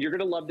 And you're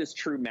going to love this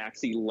true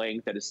maxi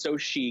length that is so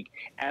chic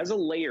as a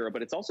layer,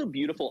 but it's also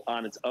beautiful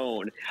on its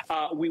own.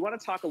 We want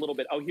to talk a little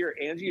bit. Oh, here,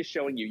 Angie is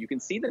showing you. You can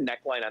see the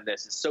neckline on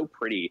this is so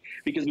pretty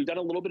because we've done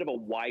a little bit of a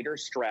wider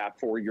strap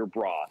for your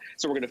bra.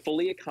 So we're going to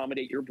fully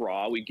accommodate your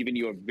bra. We've given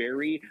you a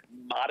very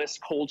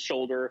modest cold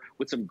shoulder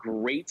with some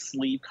great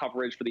sleeve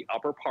coverage for the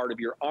upper part of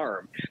your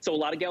arm. So a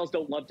lot of gals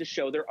don't love to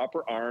show their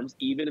upper arms,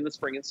 even in the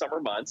spring and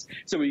summer months.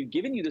 So we've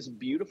given you this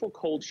beautiful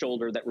cold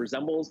shoulder that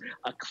resembles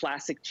a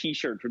classic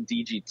t-shirt from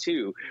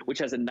DG2, which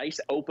has a nice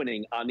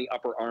opening on the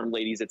upper arm,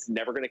 ladies. It's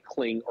never going to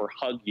cling or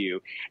hug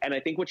you. And I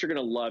think what you're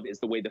going to love is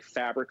the way the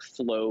fabric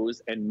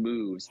flows and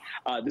moves.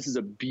 This is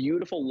a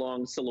beautiful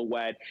long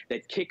silhouette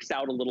that kicks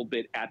out a little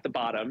bit at the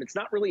bottom. It's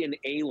not really an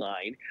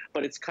A-line,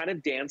 but it's kind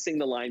of dancing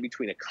the line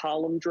between a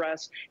column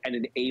dress and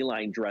an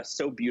A-line dress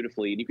so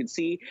beautifully. And you can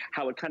see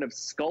how it kind of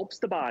sculpts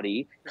the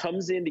body,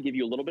 comes in to give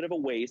you a little bit of a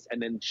waist, and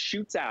then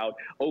shoots out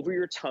over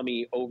your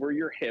tummy, over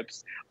your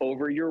hips,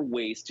 over your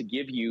waist to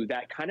give you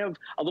that kind of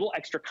a little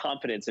extra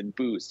confidence and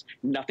boost.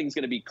 Nothing's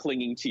going to be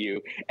clinging to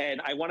you. And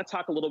I want to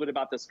talk a little bit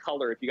about this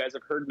color. If you guys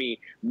have heard me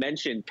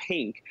mention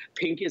pink,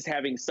 pink is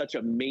having such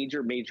a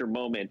major, major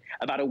moment.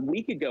 About a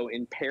week ago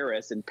in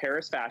Paris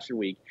Fashion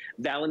Week,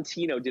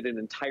 Valentino did an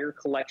entire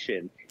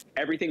collection.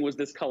 Everything was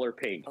this color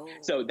pink.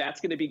 So that's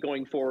going to be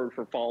going forward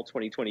for fall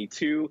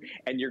 2022,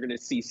 and you're going to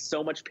see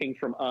so much pink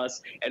from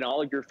us and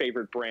all of your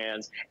favorite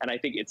brands. And I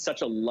think it's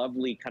such a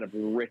lovely kind of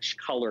rich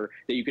color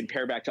that you can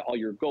pair back to all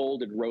your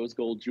gold and rose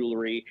gold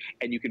jewelry,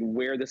 and you can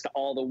wear this to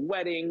all the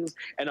weddings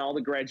and all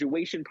the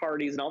graduation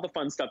parties and all the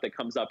fun stuff that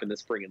comes up in the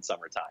spring and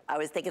summertime. I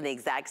was thinking the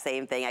exact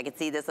same thing. I could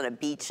see this on a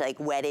beach like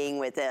wedding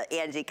with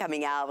Angie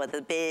coming out with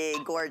a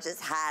big gorgeous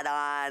hat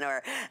on,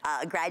 or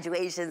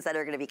graduations that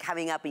are going to be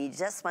coming up, and you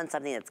just want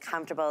something that's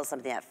comfortable,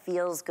 something that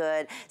feels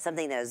good,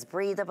 something that is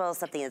breathable,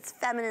 something that's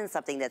feminine,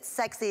 something that's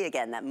sexy.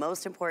 Again, that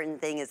most important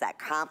thing is that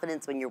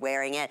confidence when you're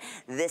wearing it.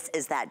 This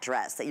is that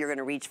dress that you're going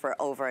to reach for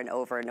over and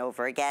over and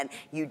over again.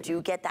 You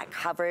do get that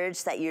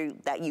coverage that you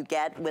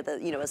get with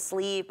a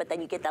sleeve, but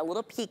then you get that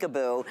little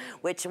peekaboo,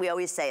 which we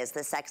always say is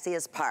the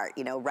sexiest part,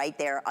 right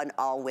there on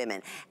all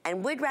women.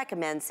 And would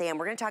recommend, Sam,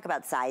 we're going to talk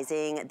about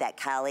sizing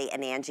that Callie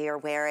and Angie are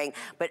wearing,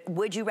 but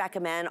would you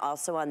recommend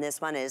also on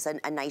this one is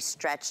a nice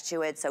stretch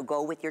to it, so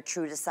go with your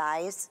true to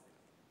size?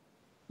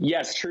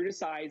 Yes, true to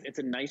size. It's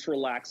a nice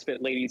relaxed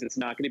fit, ladies. It's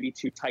not going to be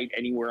too tight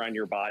anywhere on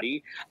your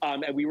body.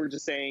 And we were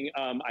just saying,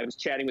 I was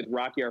chatting with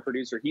Rocky, our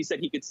producer. He said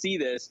he could see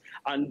this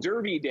on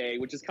Derby Day,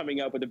 which is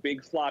coming up, with a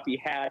big floppy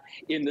hat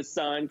in the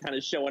sun, kind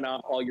of showing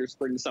off all your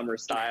spring summer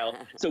style.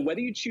 So whether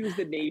you choose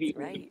the navy,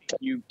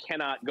 you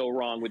cannot go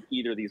wrong with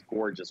either of these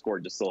gorgeous,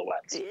 gorgeous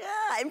silhouettes.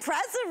 Yeah,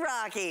 impressive,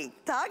 Rocky.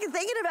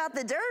 Thinking about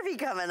the Derby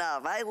coming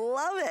up. I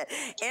love it.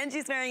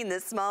 Angie's wearing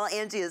this small.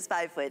 Angie is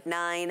 5'9",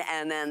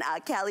 and then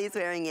Callie's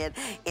wearing it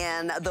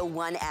in the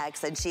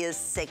 1X, and she is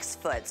 6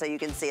 foot. So you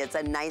can see it's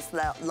a nice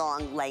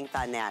long length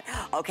on that.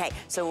 Okay,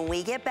 so when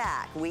we get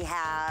back, we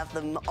have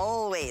the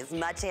always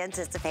much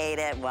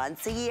anticipated,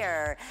 once a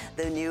year,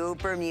 the new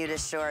Bermuda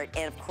short,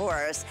 and of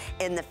course,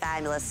 in the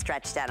fabulous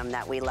stretch denim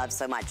that we love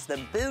so much.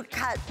 The boot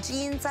cut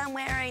jeans I'm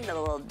wearing, the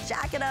little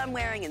jacket I'm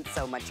wearing, and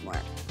so much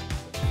more.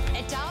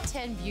 At Dial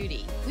 10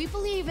 Beauty, we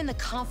believe in the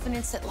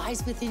confidence that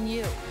lies within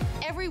you.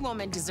 Every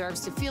woman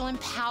deserves to feel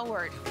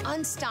empowered,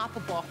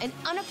 unstoppable, and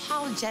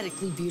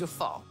unapologetically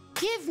beautiful.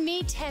 Give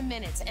me 10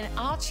 minutes and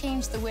I'll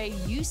change the way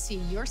you see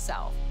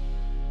yourself.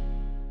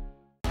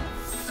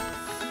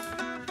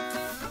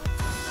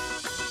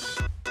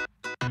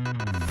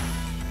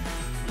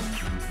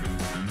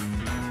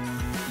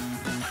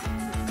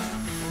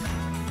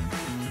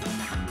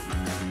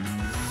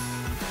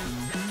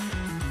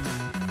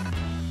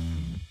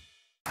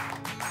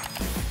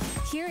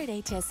 at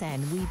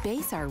HSN, we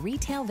base our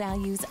retail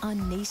values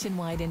on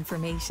nationwide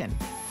information.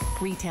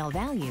 Retail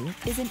value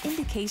is an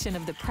indication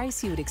of the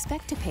price you would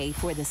expect to pay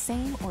for the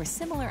same or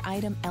similar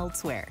item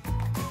elsewhere,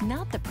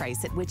 not the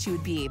price at which you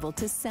would be able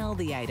to sell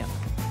the item.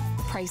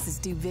 Prices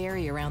do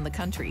vary around the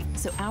country,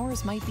 so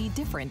ours might be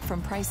different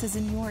from prices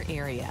in your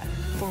area.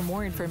 For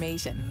more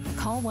information,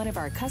 call one of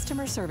our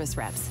customer service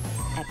reps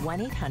at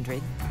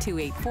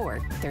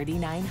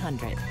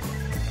 1-800-284-3900.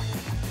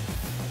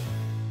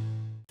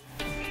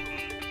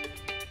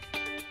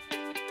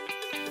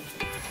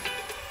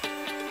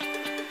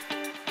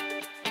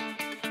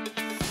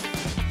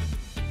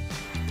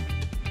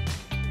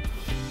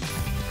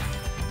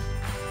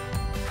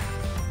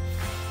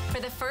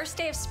 First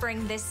day of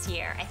spring this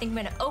year, I think I'm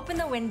gonna open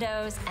the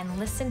windows and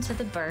listen to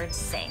the birds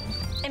sing,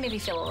 and maybe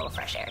feel a little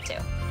fresh air too.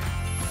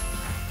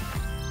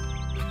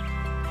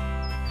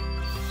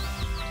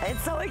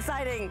 It's so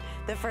exciting.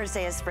 The first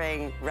day of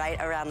spring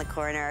right around the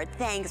corner.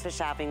 Thanks for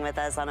shopping with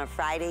us on a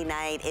Friday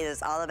night. It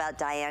is all about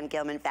Diane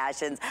Gilman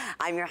Fashions.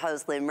 I'm your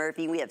host, Lynn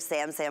Murphy. We have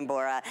Sam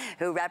Sambora,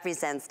 who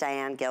represents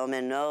Diane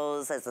Gilman,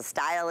 knows as a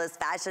stylist,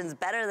 fashions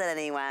better than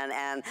anyone.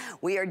 And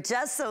we are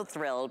just so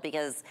thrilled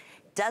because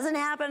it doesn't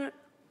happen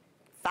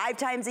 5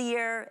 times a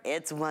year,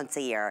 it's once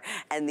a year.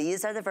 And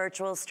these are the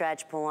virtual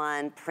stretch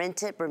pull-on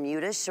printed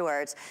Bermuda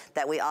shorts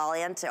that we all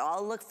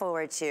look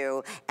forward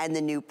to, and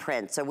the new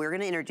print. So we're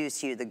gonna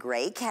introduce you the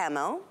gray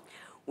camo.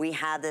 We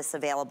have this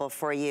available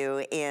for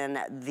you in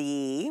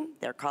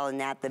they're calling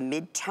that the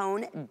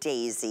mid-tone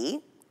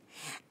daisy.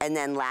 And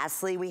then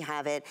lastly, we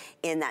have it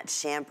in that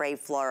chambray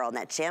floral. And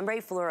that chambray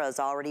floral has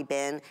already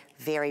been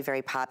very,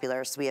 very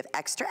popular. So we have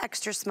extra,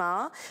 extra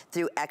small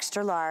through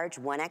extra large,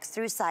 1X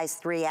through size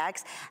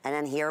 3X. And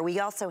then here we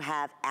also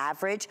have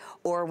average,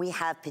 or we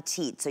have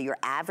petite. So your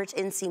average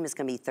inseam is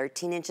gonna be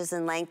 13 inches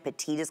in length.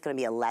 Petite is gonna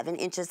be 11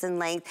 inches in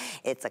length.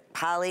 It's a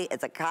poly,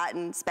 it's a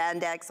cotton,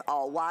 spandex,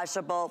 all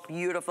washable,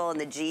 beautiful.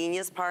 And the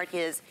genius part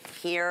is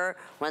here,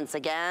 once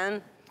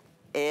again,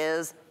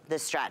 is the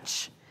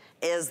stretch.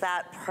 Is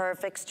that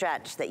perfect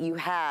stretch that you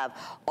have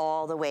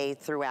all the way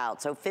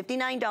throughout. So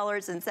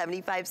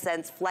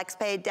 $59.75, flex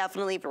pay,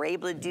 definitely, if you're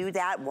able to do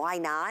that, why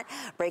not?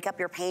 Break up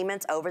your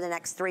payments over the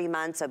next 3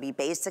 months, so it'll be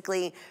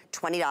basically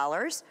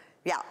 $20.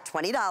 Yeah,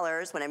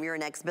 $20, whenever your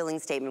next billing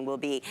statement will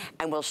be,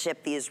 and we'll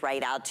ship these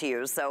right out to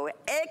you. So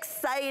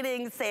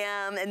exciting,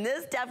 Sam, and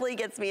this definitely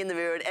gets me in the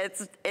mood.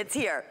 It's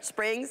here.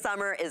 Spring,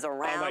 summer is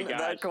around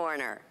the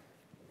corner.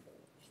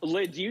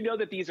 Lynn, do you know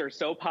that these are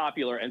so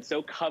popular and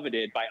so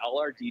coveted by all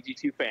our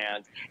DG2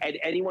 fans and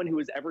anyone who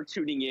is ever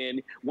tuning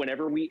in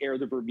whenever we air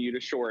the Bermuda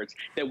shorts,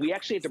 that we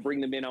actually had to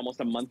bring them in almost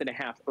a month and a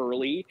half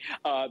early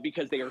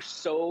because they are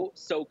so,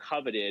 so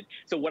coveted.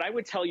 So what I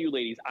would tell you,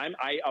 ladies,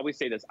 I always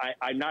say this,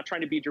 I'm not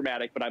trying to be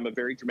dramatic, but I'm a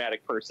very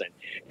dramatic person.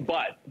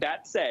 But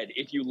that said,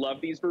 if you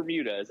love these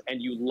Bermudas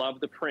and you love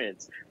the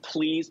prints,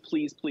 please,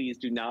 please, please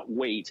do not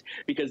wait,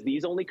 because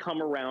these only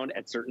come around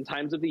at certain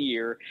times of the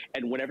year,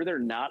 and whenever they're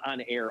not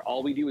on air,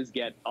 all we do is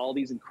get all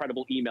these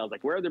incredible emails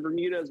like, where are the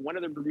Bermudas? When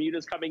are the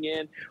Bermudas coming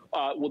in?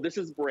 Well, this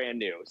is brand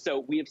new.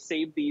 So we have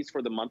saved these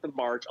for the month of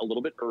March a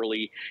little bit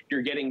early.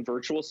 You're getting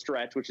virtual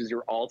stretch, which is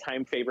your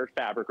all-time favorite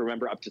fabric.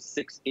 Remember, up to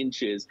 6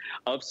 inches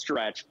of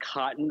stretch,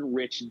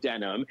 cotton-rich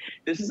denim.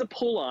 This is a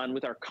pull-on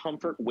with our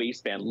comfort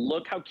waistband.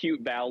 Look how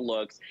cute Val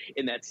looks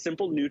in that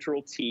simple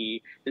neutral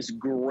tee. This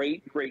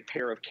great, great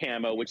pair of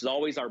camo, which is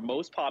always our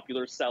most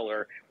popular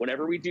seller.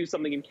 Whenever we do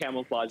something in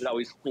camouflage, it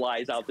always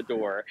flies out the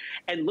door.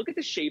 And look at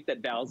the shape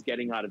that Val's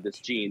getting out of this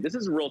jean. This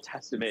is a real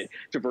testament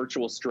to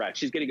virtual stretch.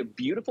 She's getting a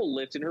beautiful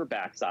lift in her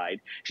backside.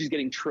 She's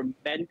getting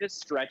tremendous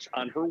stretch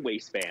on her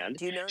waistband.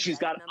 She's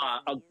got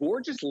a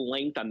gorgeous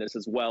length on this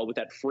as well with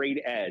that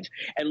frayed edge.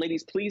 And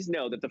ladies, please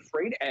know that the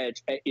frayed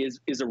edge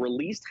is a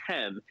released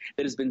hem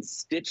that has been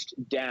stitched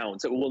down.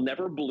 So it will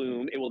never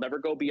bloom. It will never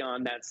go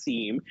beyond that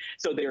seam.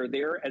 So they are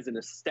there as an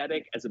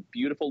aesthetic, as a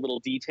beautiful little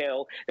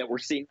detail that we're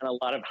seeing on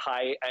a lot of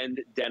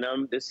high-end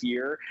denim this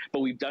year.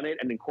 But we've done it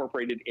and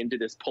incorporated into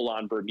this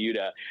pull-on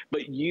Bermuda.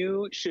 But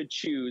you should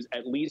choose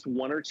at least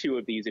 1 or 2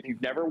 of these. If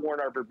you've never worn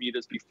our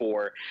Bermudas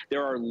before,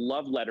 there are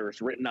love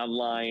letters written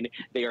online.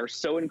 They are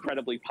so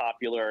incredibly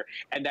popular.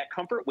 And that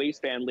comfort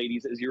waistband,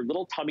 ladies, is your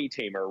little tummy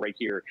tamer right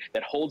here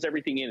that holds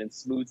everything in and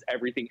smooths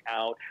everything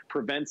out,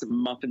 prevents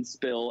muffin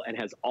spill, and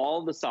has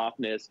all the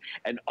softness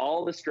and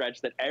all the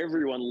stretch that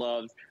everyone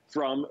loves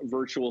from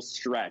virtual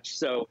stretch.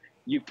 So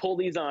you pull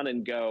these on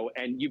and go,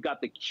 and you've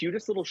got the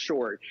cutest little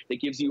short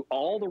that gives you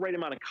all the right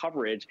amount of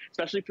coverage,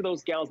 especially for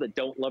those gals that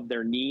don't love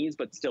their knees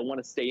but still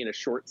want to stay in a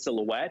short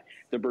silhouette.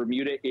 The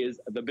Bermuda is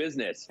the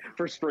business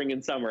for spring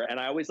and summer. And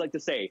I always like to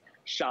say,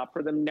 shop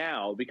for them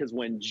now, because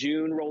when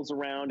June rolls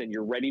around and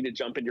you're ready to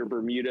jump into your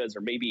Bermudas,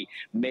 or maybe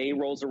May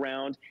rolls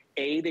around,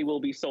 A, they will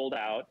be sold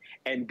out,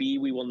 and B,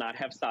 we will not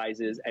have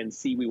sizes, and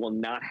C, we will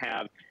not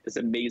have this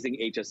amazing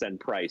HSN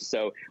price.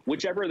 So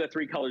whichever of the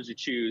 3 colors you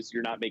choose,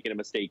 you're not making a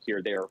mistake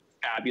here. They're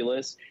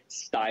fabulous,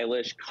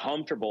 stylish,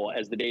 comfortable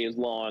as the day is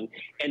long,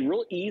 and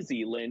real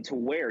easy, Lynn, to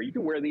wear. You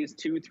can wear these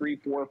 2, 3,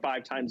 4,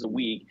 5 times a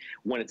week.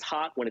 When it's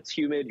hot, when it's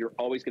humid, you're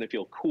always gonna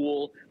feel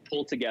cool,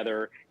 pulled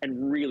together,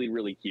 and really,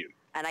 really cute.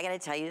 And I gotta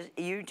tell you,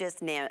 you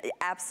just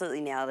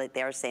absolutely nailed it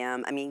there,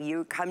 Sam. I mean,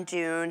 you come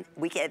June,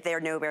 they're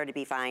nowhere to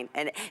be found.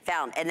 And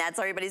that's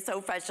why everybody's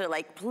so frustrated,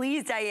 like,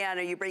 please, Diane,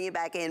 are you bringing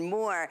back in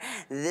more?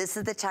 This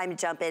is the time to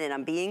jump in, and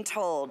I'm being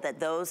told that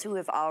those who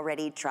have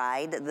already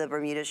tried the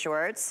Bermuda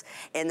shorts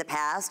in the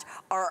past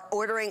are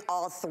ordering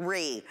all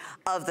 3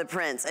 of the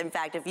prints. In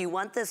fact, if you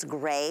want this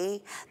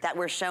gray that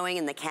we're showing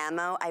in the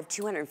camo, I have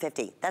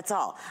 250, that's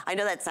all. I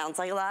know that sounds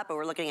like a lot, but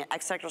we're looking at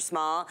extra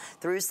small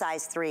through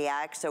size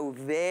 3X, so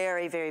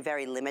very,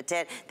 very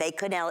limited. They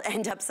could now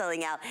end up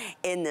selling out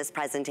in this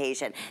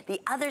presentation. The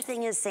other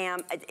thing is,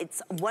 Sam,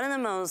 it's one of the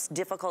most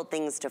difficult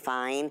things to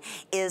find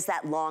is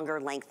that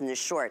longer length in the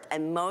short.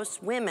 And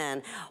most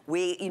women,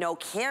 we,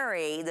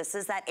 carry, this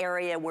is that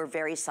area we're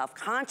very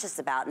self-conscious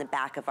about in the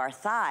back of our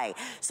thigh.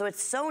 So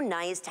it's so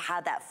nice to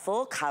have that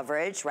full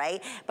coverage,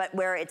 right? But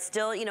where it's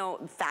still,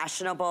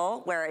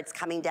 fashionable, where it's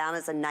coming down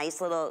as a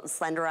nice little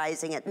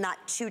slenderizing it,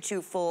 not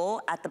too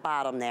full at the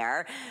bottom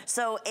there.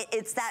 So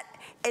it's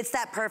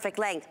that perfect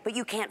length, but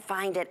you can't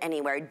find it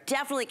anywhere.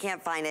 Definitely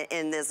can't find it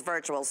in this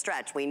virtual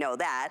stretch. We know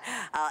that,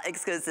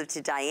 exclusive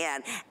to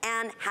Diane.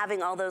 And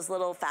having all those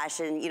little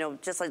fashion,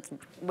 just like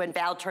when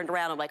Val turned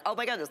around, I'm like, oh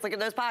my goodness, look at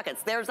those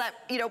pockets. There's that,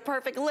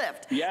 perfect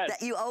lift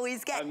that you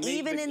always get,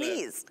 even in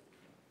these.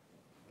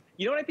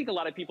 You know what I think a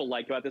lot of people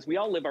like about this? We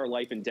all live our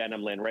life in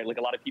denim, Lynn, right? Like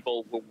a lot of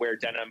people will wear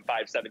denim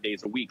 5, 7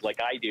 days a week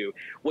like I do.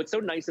 What's so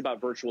nice about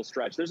virtual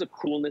stretch, there's a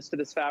coolness to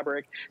this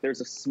fabric.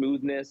 There's a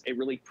smoothness. It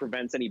really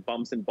prevents any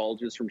bumps and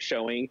bulges from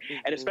showing.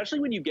 And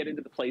especially when you get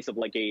into the place of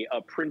like a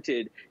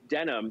printed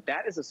denim,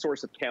 that is a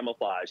source of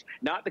camouflage.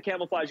 Not the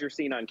camouflage you're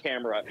seeing on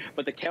camera,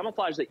 but the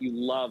camouflage that you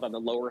love on the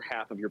lower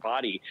half of your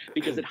body,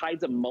 because it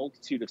hides a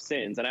multitude of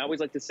sins. And I always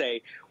like to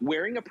say,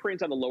 wearing a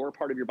print on the lower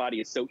part of your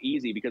body is so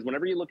easy, because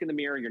whenever you look in the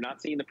mirror, you're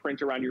not seeing the print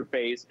around your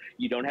face.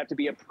 You don't have to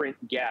be a print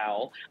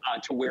gal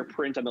to wear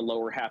print on the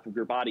lower half of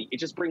your body.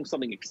 It just brings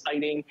something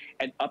exciting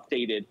and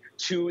updated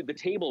to the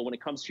table when it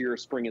comes to your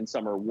spring and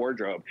summer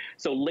wardrobe.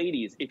 So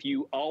ladies, if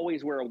you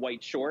always wear a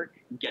white short,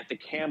 get the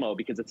camo,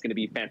 because it's going to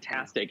be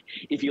fantastic.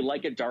 If you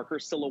like a darker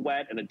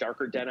silhouette and a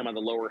darker denim on the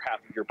lower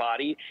half of your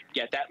body,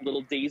 get that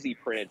little daisy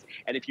print.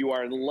 And if you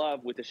are in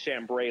love with the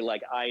chambray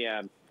like I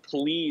am,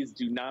 please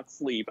do not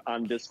sleep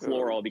on this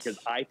floral, because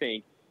I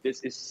think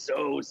this is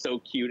so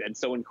cute and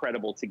so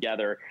incredible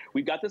together.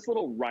 We've got this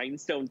little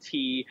rhinestone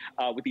tee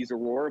with these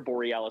Aurora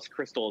Borealis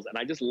crystals, and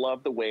I just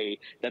love the way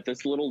that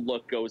this little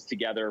look goes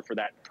together for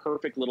that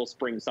perfect little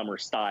spring-summer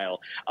style.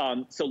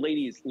 So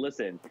ladies,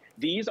 listen,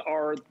 these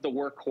are the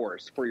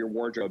workhorse for your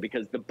wardrobe,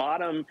 because the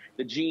bottom,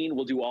 the jean,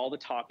 will do all the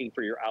talking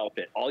for your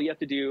outfit. All you have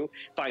to do,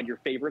 find your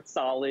favorite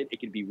solid. It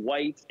can be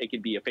white, it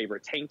could be a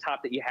favorite tank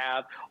top that you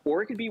have,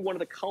 or it could be one of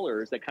the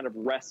colors that kind of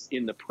rests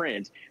in the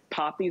print.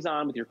 Pop these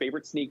on with your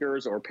favorite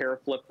sneakers or pair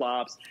of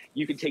flip-flops.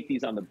 You can take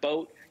these on the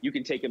boat. You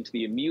can take them to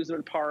the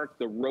amusement park,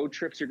 the road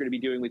trips you're going to be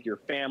doing with your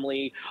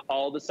family,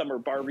 all the summer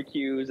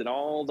barbecues and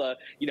all the,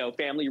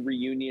 family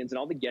reunions and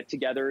all the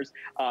get-togethers.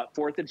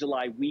 4th of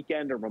July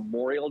weekend or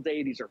Memorial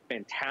Day, these are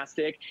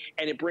fantastic.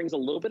 And it brings a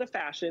little bit of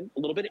fashion, a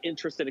little bit of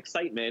interest and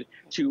excitement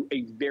to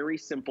a very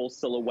simple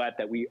silhouette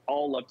that we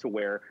all love to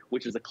wear,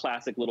 which is a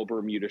classic little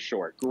Bermuda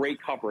short. Great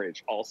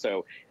coverage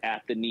also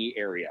at the knee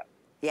area.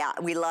 Yeah,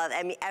 we love,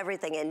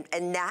 everything.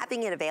 And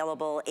having it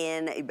available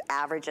in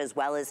average as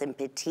well as in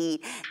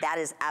petite, that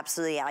is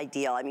absolutely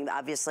ideal. I mean,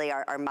 obviously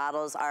our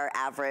models are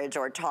average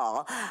or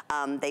tall.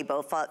 They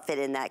both fit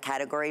in that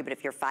category, but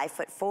if you're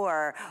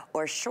 5'4"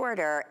 or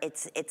shorter,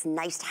 it's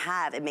nice to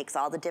have. It makes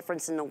all the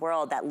difference in the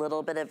world, that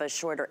little bit of a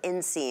shorter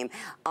inseam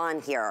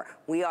on here.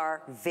 We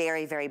are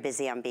very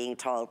busy, I'm being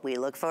told. We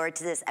look forward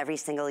to this every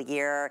single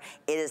year.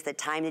 It is the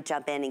time to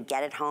jump in and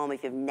get it home.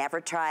 If you've never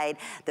tried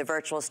the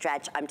virtual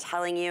stretch, I'm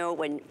telling you,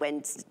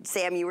 when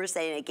Sam, you were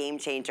saying a game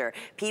changer.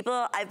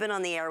 People, I've been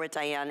on the air with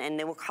Diane, and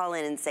they will call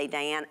in and say,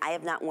 Diane, I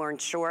have not worn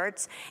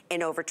shorts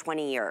in over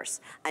 20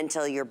 years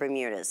until your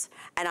Bermudas.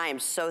 And I am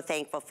so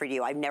thankful for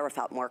you. I've never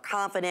felt more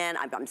confident.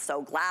 I'm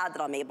so glad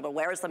that I'm able to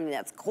wear something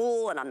that's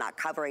cool and I'm not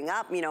covering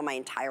up, my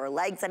entire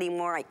legs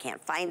anymore. I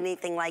can't find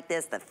anything like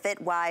this, the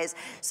fit-wise.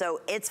 So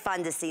it's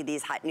fun to see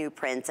these hot new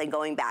prints. And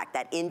going back,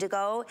 that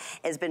indigo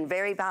has been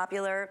very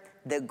popular.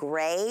 The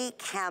gray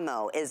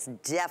camo is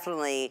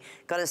definitely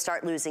gonna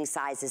start losing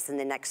sizes in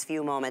the next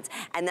few moments.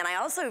 And then I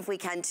also, if we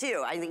can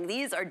too, I think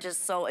these are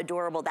just so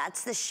adorable.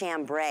 That's the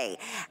chambray.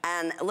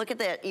 And look at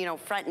the,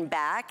 front and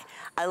back.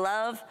 I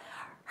love,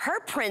 her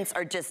prints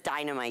are just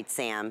dynamite,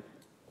 Sam.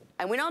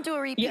 And we don't do a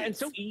repeat. Yeah, and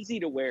so easy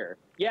to wear.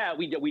 Yeah,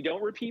 we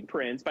don't repeat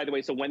prints, by the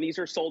way. So when these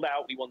are sold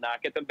out, we will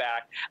not get them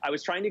back. I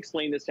was trying to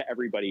explain this to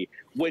everybody.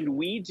 When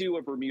we do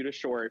a Bermuda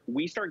short,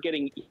 we start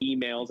getting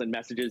emails and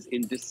messages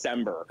in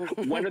December.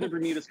 When are the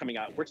Bermudas coming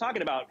out? We're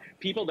talking about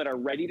people that are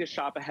ready to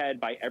shop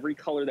ahead, buy every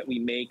color that we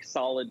make,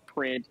 solid,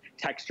 print,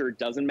 texture,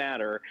 doesn't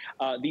matter.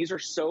 These are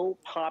so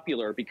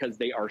popular because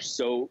they are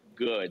so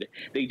good.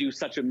 They do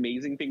such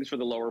amazing things for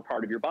the lower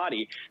part of your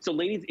body. So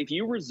ladies, if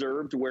you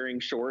reserved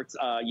wearing shorts,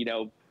 you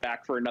know,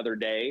 back for another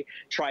day,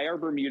 try our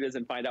Bermudas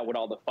and find out what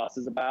all the fuss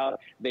is about.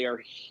 They are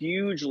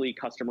hugely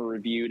customer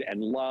reviewed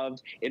and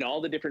loved in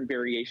all the different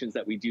variations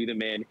that we do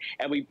them in.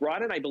 And we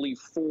brought in, I believe,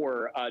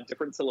 4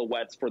 different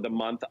silhouettes for the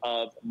month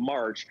of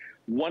March.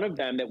 One of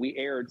them that we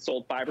aired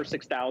sold 5,000 or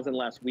 6,000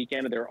 last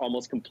weekend, and they're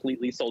almost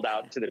completely sold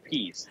out to the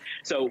piece.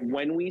 So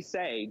when we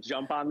say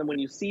jump on them when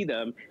you see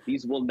them,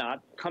 these will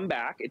not come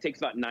back. It takes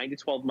about 9 to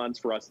 12 months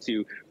for us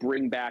to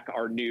bring back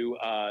our new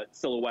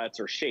silhouettes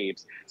or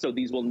shapes. So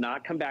these will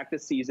not come back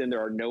this season.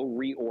 There are no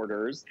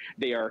reorders.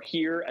 They are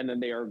here and then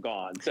they are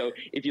gone. So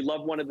if you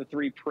love one of the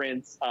 3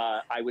 prints,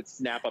 I would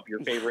snap up your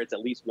favorites,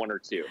 at least 1 or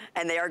 2.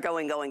 And they are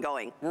going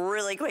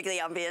really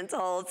quickly, I'm being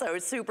told, so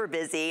super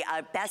busy.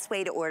 Best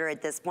way to order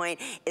at this point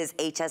is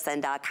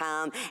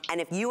hsn.com.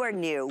 And if you are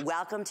new,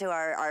 welcome to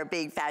our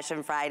big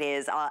Fashion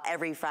Fridays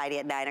every Friday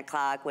at 9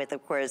 o'clock with,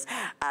 of course,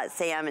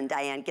 Sam and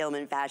Diane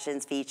Gilman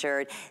Fashions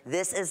featured.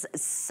 This is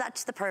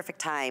such the perfect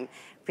time.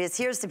 Because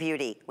here's the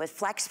beauty. With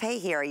FlexPay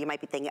here, you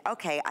might be thinking,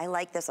 okay, I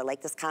like this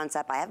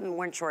concept. I haven't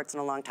worn shorts in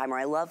a long time, or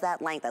I love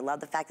that length. I love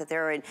the fact that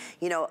they're in,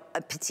 you know,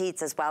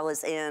 petites as well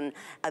as in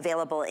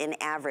available in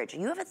average.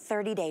 You have a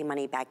 30-day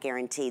money-back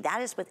guarantee.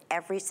 That is with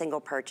every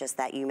single purchase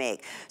that you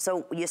make.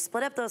 So you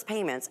split up those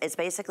payments. It's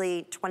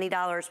basically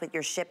 $20 with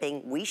your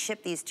shipping. We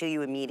ship these to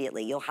you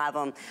immediately. You'll have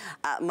them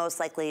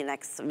most likely in the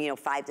next,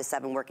 5 to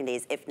 7 working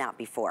days, if not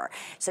before.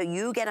 So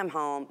you get them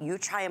home, you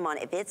try them on.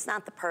 If it's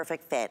not the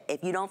perfect fit,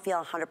 if you don't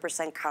feel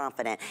 100%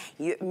 confident,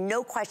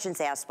 no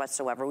questions asked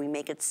whatsoever. We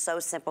make it so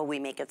simple. We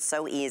make it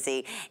so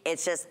easy.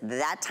 It's just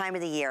that time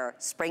of the year.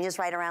 Spring is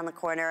right around the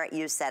corner.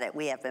 You said it.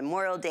 We have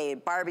Memorial Day,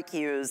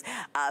 barbecues,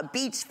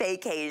 beach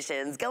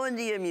vacations, going to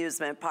the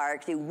amusement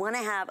park. You want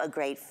to have a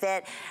great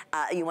fit.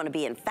 You want to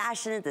be in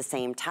fashion at the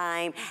same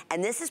time.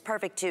 And this is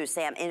perfect too,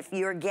 Sam. If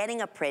you're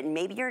getting a print,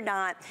 maybe you're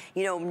not,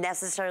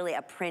 necessarily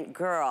a print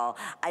girl.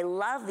 I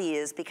love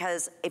these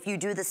because if you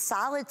do the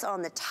solids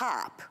on the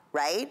top,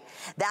 right?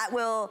 That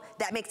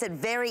makes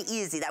it very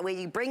easy. That way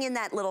you bring in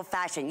that little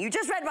fashion. You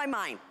just read my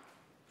mind.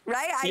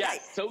 Right?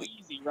 Yes, so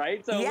easy,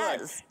 right? So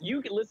yes.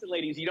 Look, listen,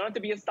 ladies, you don't have to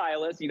be a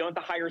stylist. You don't have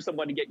to hire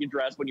someone to get you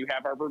dressed when you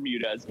have our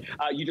Bermudas.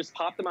 You just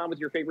pop them on with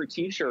your favorite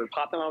t-shirt,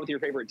 pop them on with your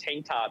favorite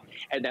tank top,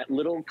 and that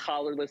little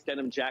collarless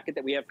denim jacket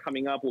that we have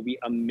coming up will be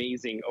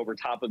amazing over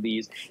top of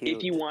these. Cute.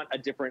 If you want a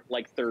different,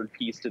 third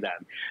piece to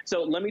them.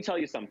 So let me tell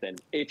you something.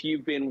 If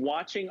you've been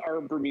watching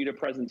our Bermuda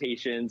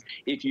presentations,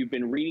 if you've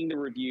been reading the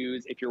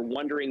reviews, if you're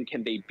wondering,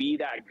 can they be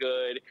that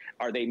good?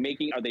 Are they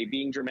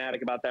being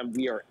dramatic about them?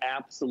 We are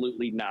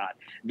absolutely not.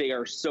 They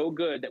are so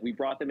good that we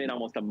brought them in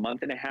almost a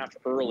month and a half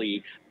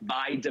early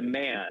by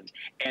demand.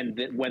 And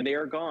that when they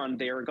are gone,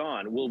 they are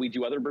gone. Will we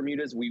do other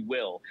Bermudas? We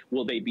will.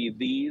 Will they be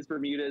these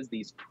Bermudas,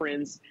 these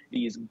prints,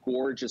 these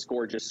gorgeous,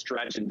 gorgeous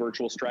stretch and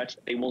virtual stretch?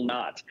 They will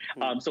not.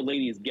 So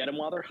ladies, get them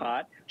while they're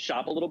hot.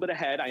 Shop a little bit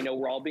ahead. I know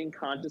we're all being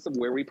conscious of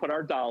where we put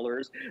our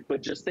dollars,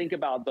 but just think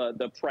about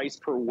the price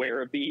per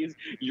wear of these.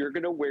 You're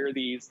going to wear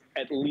these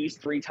at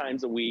least 3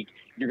 times a week.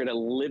 You're going to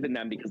live in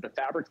them because the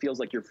fabric feels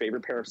like your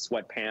favorite pair of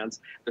sweatpants.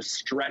 The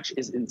stretch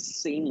is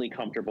insanely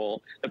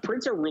comfortable. The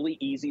prints are really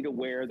easy to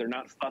wear. They're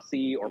not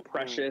fussy or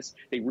precious.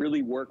 They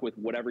really work with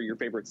whatever your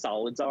favorite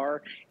solids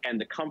are.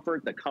 And the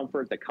comfort, it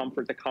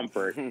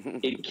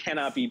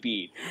cannot be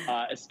beat.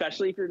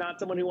 Especially if you're not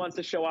someone who wants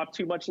to show off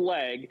too much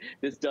leg.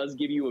 This does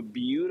give you a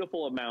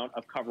beautiful amount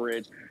of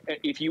coverage.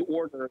 If you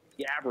order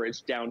the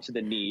average down to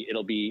the knee,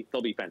 they'll be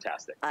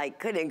fantastic. I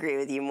couldn't agree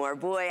with you more.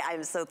 Boy,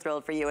 I'm so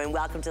thrilled for you, and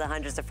welcome to the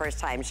hundreds of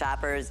first-time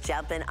shoppers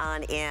jumping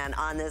on in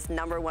on this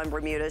 #1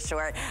 Bermuda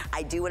short.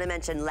 I do want to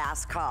mention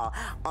last call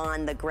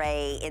on the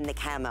gray in the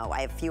camo.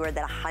 I have fewer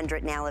than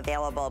 100 now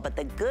available, but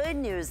the good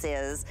news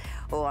is,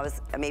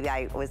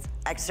 I was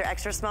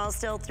extra small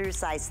still through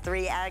size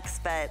 3X,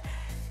 but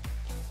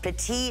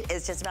petite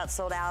is just about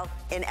sold out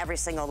in every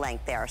single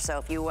length there. So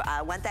if you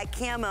want that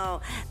camo,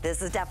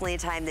 this is definitely a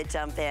time to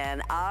jump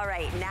in. All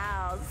right,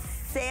 now,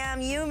 Sam,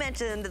 you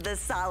mentioned the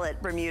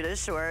solid Bermuda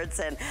shorts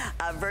and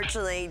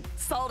virtually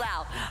sold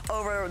out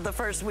over the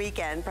first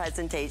weekend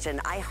presentation.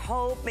 I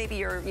hope maybe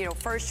your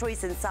first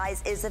choice in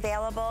size is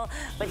available,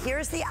 but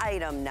here's the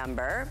item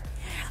number.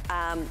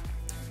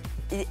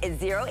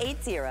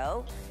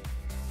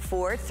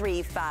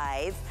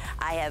 080-435.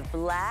 I have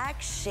black,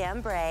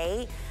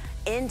 chambray,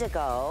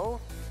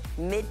 indigo,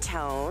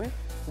 mid-tone,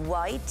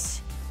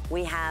 white.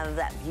 We have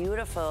that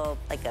beautiful,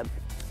 like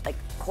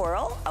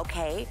coral,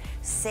 okay,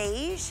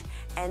 sage,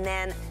 and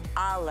then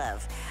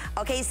olive.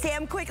 Okay,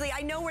 Sam, quickly,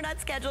 I know we're not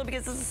scheduled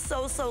because this is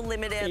so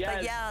limited, yes.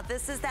 But yeah,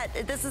 this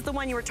is the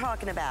one you were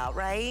talking about,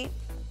 right?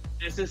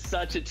 This is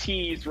such a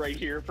tease right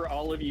here for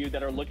all of you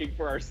that are looking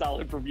for our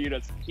solid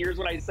Bermudas. Here's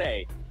what I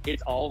say.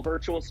 It's all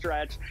virtual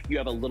stretch. You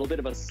have a little bit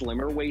of a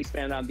slimmer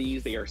waistband on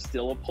these. They are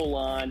still a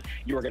pull-on.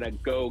 You are gonna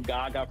go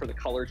gaga for the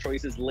color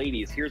choices.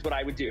 Ladies, here's what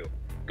I would do.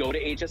 Go to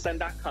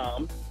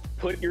hsn.com,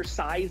 put your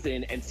size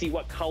in and see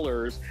what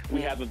colors we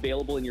have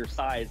available in your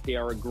size. They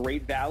are a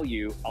great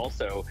value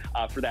also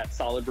for that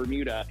solid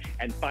Bermuda,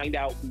 and find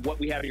out what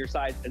we have in your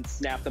size and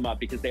snap them up,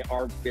 because they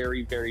are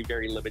very, very,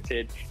 very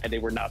limited and they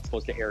were not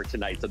supposed to air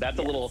tonight. So that's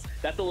a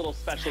little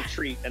special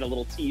treat and a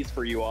little tease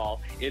for you all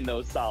in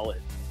those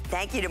solids.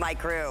 Thank you to my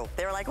crew.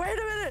 They were like, wait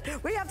a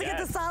minute, we have to get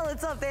the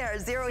solids up there.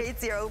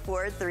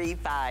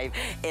 080435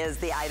 is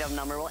the item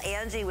number. Well,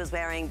 Angie was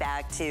wearing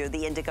back to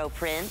the indigo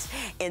print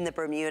in the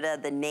Bermuda,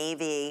 the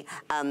navy.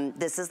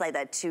 This is like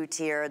that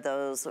two-tier,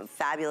 those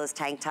fabulous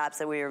tank tops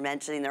that we were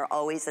mentioning. They're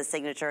always a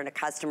signature and a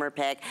customer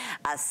pick.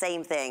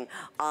 Same thing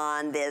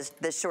on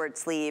the short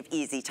sleeve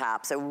easy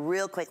top. So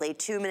real quickly,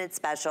 2-minute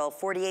special,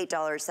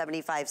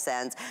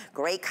 $48.75.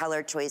 Great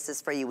color choices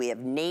for you. We have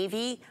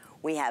navy,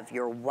 we have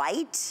your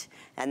white,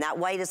 and that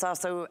white is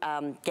also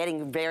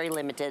getting very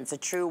limited. It's a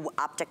true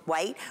optic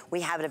white.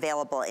 We have it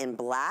available in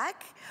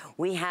black.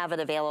 We have it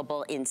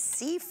available in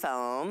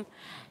seafoam,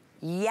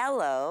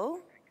 yellow,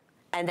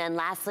 and then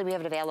lastly, we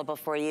have it available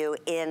for you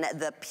in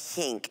the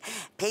pink.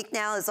 Pink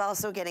now is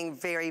also getting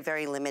very,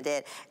 very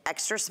limited.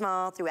 Extra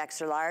small through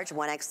extra large,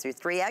 1X through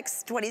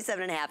 3X,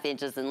 27.5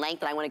 inches in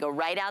length. And I wanna go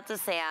right out to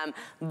Sam.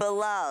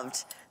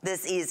 Beloved,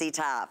 this easy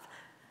top.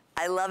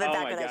 I love it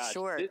back with that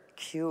short,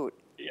 cute.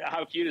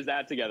 How cute is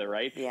that together,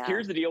 right? Yeah.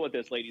 Here's the deal with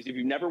this, ladies. If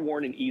you've never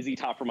worn an easy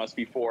top from us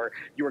before,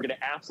 you are going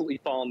to absolutely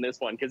fall in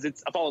this one, because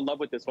fall in love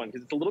with this one,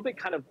 because it's a little bit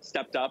kind of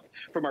stepped up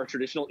from our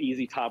traditional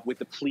easy top with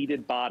the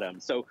pleated bottom.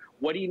 So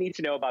what do you need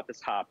to know about this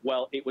top?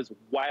 Well, it was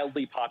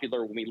wildly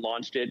popular when we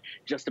launched it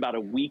just about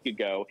a week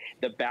ago.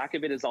 The back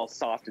of it is all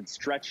soft and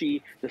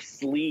stretchy. The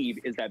sleeve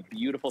is that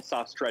beautiful,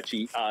 soft,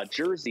 stretchy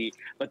jersey,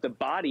 but the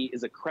body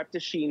is a crepe de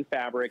chine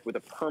fabric with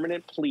a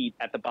permanent pleat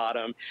at the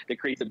bottom that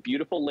creates a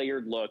beautiful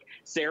layered look.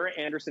 Sarah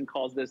Anderson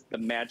calls this the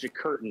magic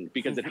curtain,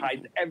 because it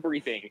hides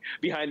everything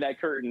behind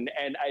that curtain.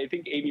 And I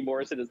think Amy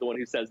Morrison is the one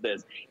who says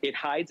this. It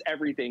hides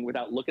everything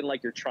without looking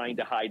like you're trying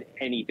to hide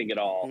anything at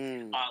all.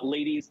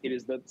 Ladies, it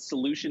is the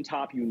solution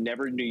top you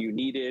never knew you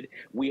needed.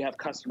 We have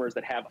customers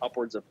that have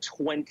upwards of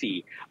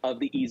 20 of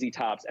the easy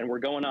tops, and we're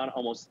going on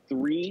almost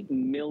 3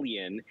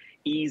 million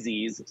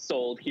easies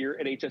sold here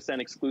at HSN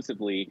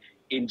exclusively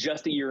in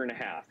just a year and a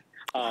half.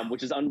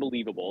 Which is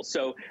unbelievable.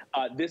 So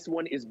this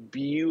one is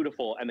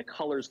beautiful, and the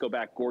colors go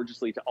back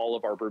gorgeously to all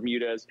of our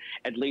Bermudas.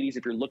 And ladies,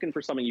 if you're looking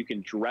for something you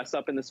can dress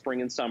up in the spring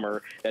and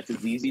summer that's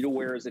as easy to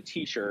wear as a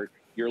t-shirt,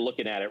 you're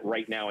looking at it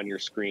right now on your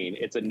screen.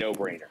 It's a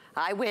no-brainer.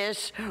 I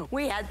wish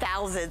we had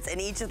thousands in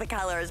each of the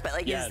colors, but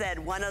like you said,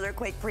 one other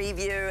quick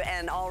preview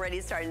and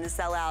already starting to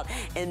sell out,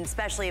 and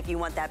especially if you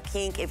want that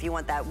pink, if you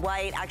want that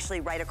white,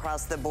 actually right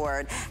across the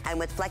board. And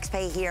with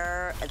FlexPay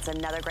here, it's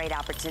another great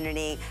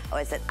opportunity. Oh,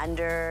 is it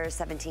under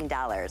 $17?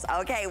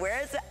 Okay,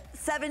 where's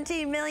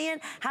 17 million?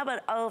 How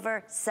about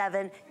over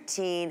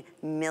 17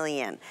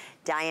 million?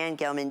 Diane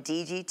Gilman,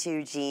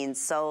 DG2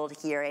 jeans sold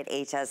here at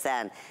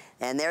HSN.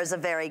 And there's a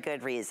very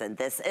good reason.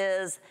 This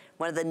is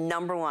one of the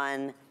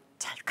 #1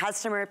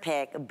 customer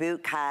pick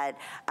boot cut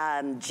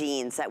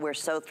jeans that we're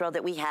so thrilled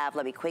that we have.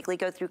 Let me quickly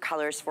go through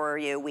colors for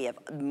you. We have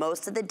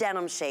most of the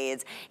denim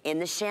shades in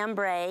the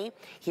chambray.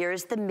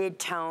 Here's the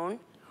mid-tone.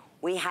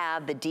 We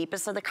have the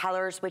deepest of the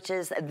colors, which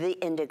is the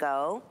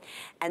indigo.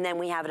 And then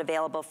we have it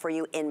available for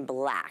you in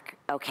black,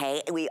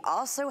 okay? We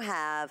also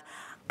have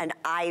an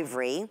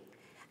ivory.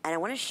 And I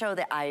wanna show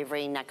the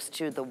ivory next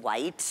to the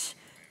white,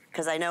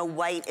 because I know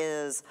white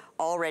is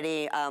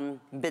already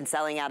been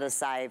selling out of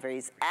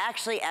ivories.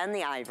 Actually, and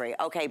the ivory.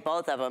 Okay,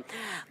 both of them.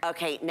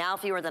 Okay, now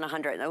fewer than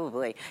 100, oh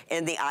boy,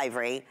 in the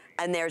ivory.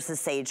 And there's the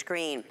sage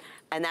green.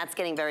 And that's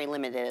getting very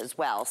limited as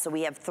well. So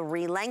we have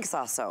 3 lengths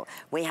also.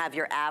 We have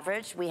your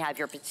average, we have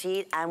your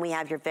petite, and we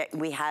have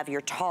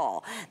your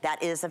tall.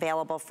 That is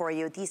available for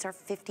you. These are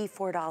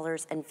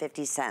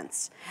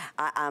 $54.50.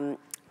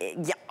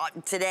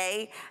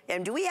 Today,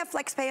 and do we have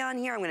FlexPay on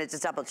here? I'm gonna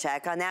just double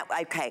check on that.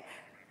 Okay.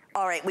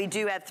 All right, we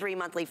do have 3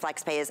 monthly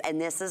flex pays, and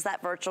this is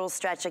that virtual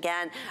stretch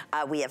again.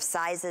 We have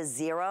sizes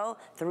 0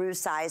 through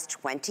size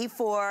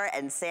 24,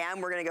 and Sam,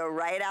 we're gonna go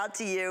right out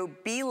to you.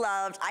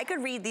 Beloved, I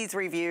could read these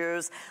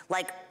reviews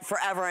like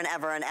forever and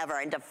ever and ever,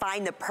 and to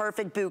find the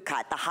perfect boot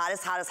cut, the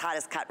hottest, hottest,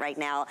 hottest cut right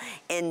now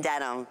in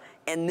denim,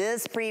 in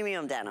this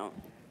premium denim.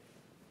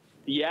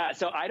 Yeah,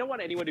 so I don't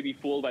want anyone to be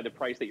fooled by the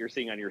price that you're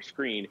seeing on your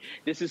screen.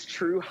 This is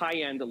true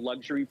high-end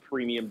luxury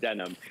premium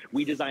denim.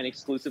 We design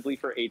exclusively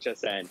for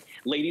HSN.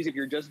 Ladies, if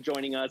you're just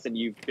joining us and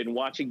you've been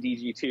watching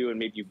DG2 and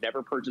maybe you've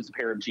never purchased a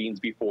pair of jeans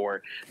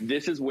before,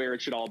 this is where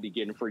it should all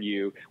begin for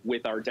you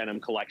with our denim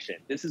collection.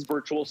 This is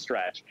virtual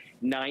stretch,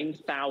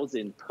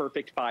 9,000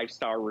 perfect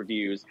 5-star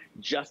reviews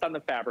just on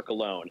the fabric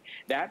alone.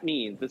 That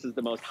means this is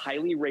the most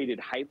highly rated,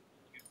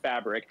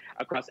 fabric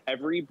across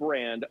every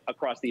brand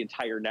across the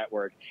entire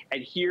network.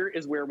 And here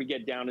is where we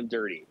get down and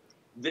dirty.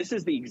 This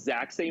is the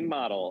exact same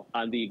model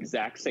on the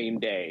exact same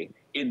day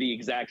in the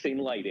exact same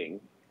lighting.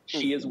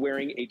 She is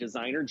wearing a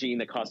designer jean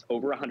that costs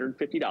over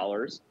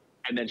 $150,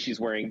 and then she's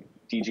wearing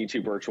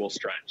DG2 virtual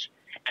stretch.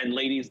 And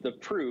ladies, the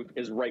proof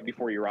is right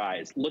before your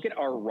eyes. Look at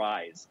our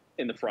rise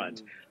in the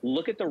front.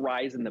 Look at the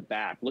rise in the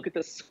back. Look at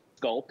the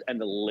sculpt and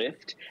the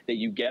lift that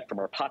you get from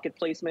our pocket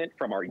placement,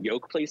 from our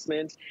yoke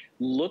placement.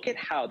 Look at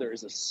how there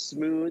is a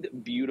smooth,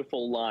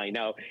 beautiful line.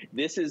 Now,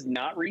 this is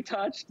not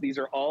retouched. These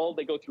are all,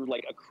 they go through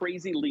like a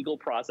crazy legal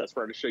process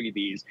for her to show you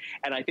these.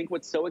 And I think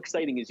what's so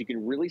exciting is you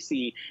can really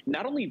see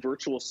not only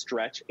virtual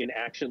stretch in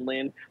action,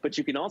 Lynn, but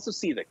you can also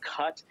see the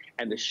cut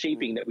and the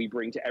shaping that we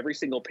bring to every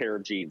single pair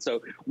of jeans.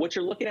 So what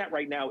you're looking at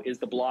right now is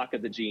the block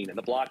of the jean, and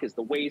the block is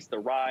the waist, the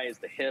rise,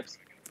 the hips.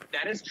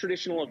 That is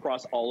traditional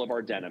across all of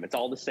our denim. It's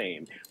all the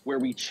same. Where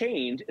we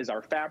change is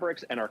our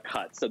fabrics and our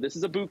cuts. So this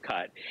is a boot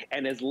cut.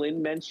 And as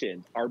Lynn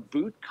mentioned, our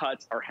boot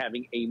cuts are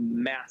having a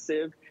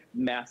massive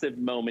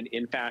moment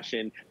in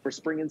fashion for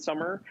spring and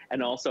summer,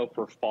 and also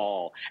for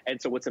fall.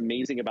 And so what's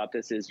amazing about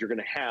this is you're going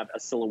to have a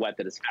silhouette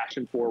that is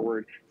fashion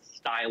forward,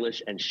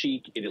 stylish and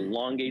chic. It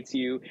elongates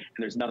you, and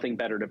there's nothing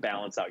better to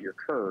balance out your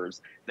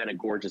curves than a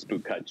gorgeous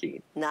boot cut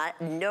jean.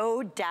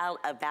 No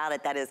doubt about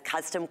it. That is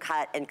custom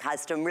cut and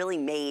custom really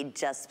made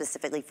just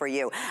specifically for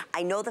you.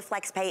 I know the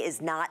flex pay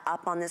is not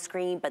up on the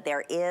screen, but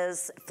there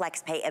is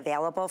flex pay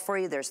available for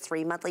you. There's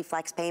 3 monthly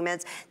flex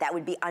payments that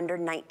would be under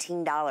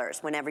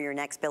 $19 whenever your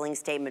next billing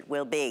statement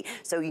will be.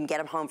 So you can get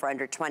them home for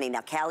under $20.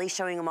 Now, Callie's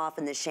showing them off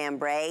in the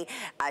chambray.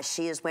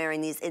 She is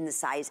wearing these in the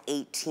size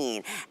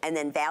 18. And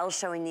then Val's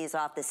showing these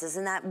off. This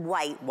isn't that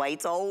white.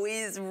 White's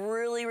always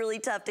really, really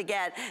tough to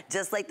get.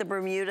 Just like the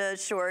Bermuda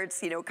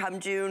shorts, you know, come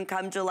June,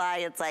 come July,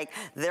 it's like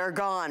they're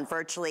gone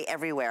virtually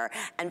everywhere.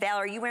 And Val,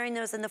 are you wearing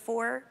those in the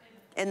 4?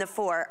 In the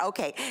 4,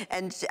 okay.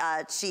 And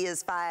she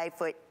is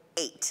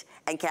 5'8",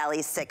 and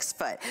Callie's 6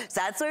 foot.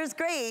 So that's what's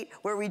great,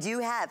 where we do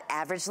have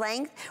average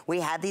length. We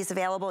have these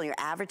available, and your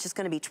average is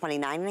gonna be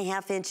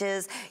 29.5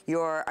 inches.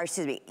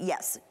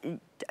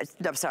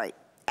 I'm sorry.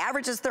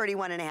 Average is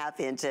 31.5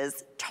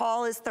 inches,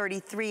 tall is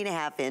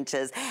 33.5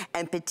 inches,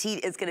 and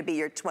petite is gonna be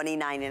your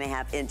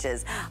 29.5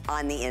 inches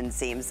on the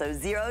inseam. So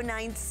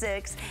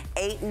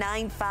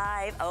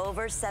 096-895,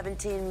 over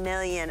 17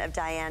 million of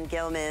Diane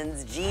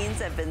Gilman's jeans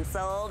have been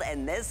sold,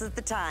 and this is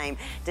the time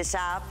to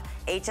shop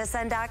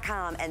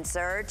hsn.com and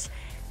search.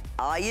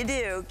 All you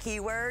do,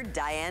 keyword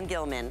Diane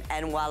Gilman,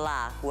 and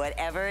voila,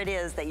 whatever it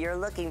is that you're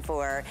looking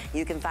for,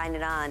 you can find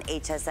it on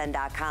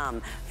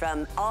hsn.com.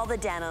 From all the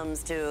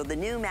denims to the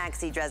new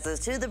maxi dresses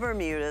to the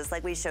Bermudas,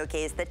 like we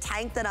showcased, the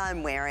tank that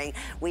I'm wearing.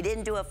 We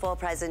didn't do a full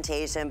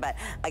presentation, but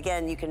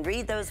again, you can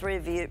read those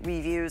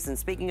reviews. And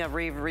speaking of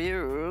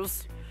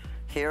reviews,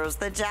 here's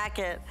the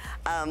jacket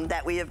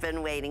that we have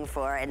been waiting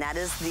for, and that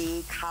is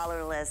the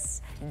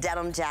collarless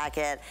denim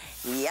jacket.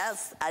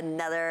 Yes,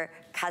 another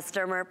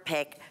customer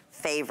pick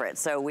favorite.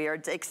 So we are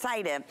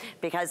excited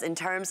because in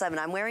terms of, and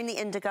I'm wearing the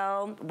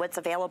indigo, what's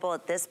available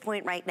at this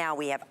point right now,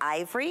 we have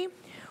ivory.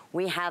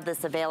 We have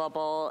this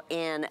available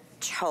in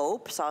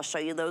taupe, so I'll show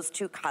you those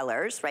 2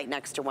 colors right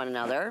next to one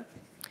another.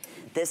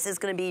 This is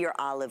gonna be your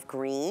olive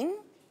green.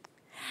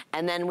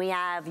 And then we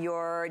have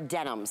your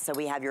denim. So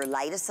we have your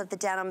lightest of the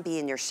denim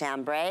being your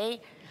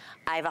chambray.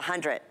 I have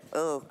 100.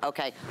 Ooh,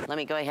 okay. Let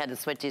me go ahead and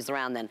switch these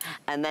around then.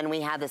 And then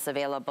we have this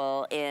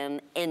available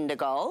in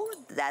indigo.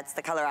 That's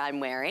the color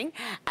I'm wearing.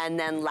 And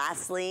then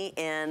lastly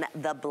in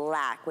the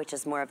black, which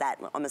is more of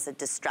that almost a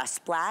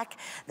distressed black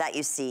that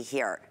you see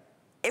here.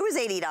 It was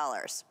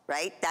 $80,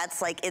 right?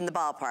 That's like in the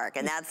ballpark,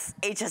 and that's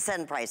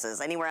HSN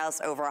prices. Anywhere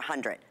else over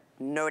 100.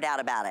 No doubt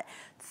about it.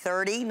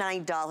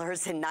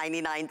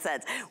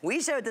 $39.99.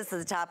 We showed this at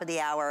the top of the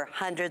hour.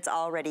 Hundreds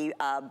already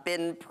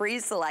been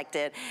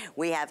pre-selected.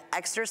 We have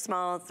extra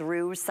small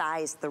through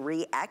size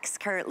 3X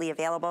currently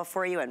available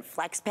for you, and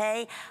flex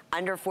pay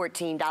under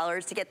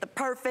 $14 to get the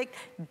perfect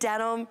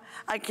denim.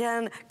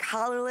 Again,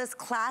 collarless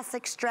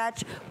classic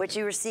stretch, which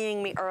you were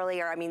seeing me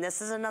earlier. I mean,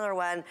 this is another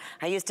one.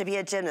 I used to be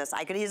a gymnast.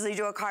 I could easily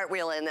do a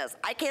cartwheel in this.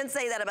 I can't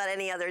say that about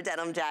any other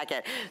denim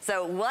jacket.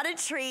 So what a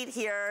treat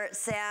here,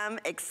 Sam.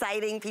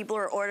 Exciting. People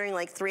are ordering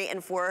like 3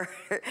 and 4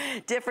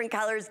 different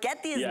colors.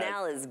 Get these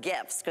now as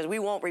gifts, because we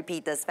won't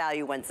repeat this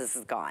value once this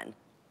is gone.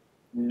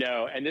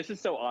 No, and this is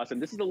so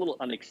awesome. This is a little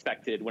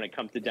unexpected when it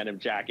comes to denim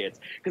jackets,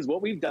 because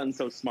what we've done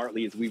so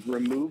smartly is we've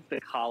removed the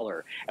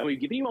collar, and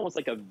we've given you almost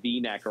like a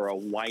V-neck or a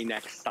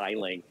Y-neck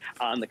styling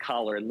on the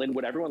collar. And Lynn,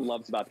 what everyone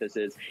loves about this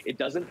is it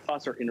doesn't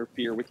fuss or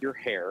interfere with your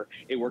hair.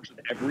 It works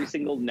with every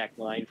single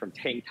neckline, from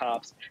tank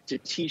tops to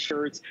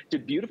t-shirts to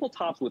beautiful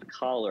tops with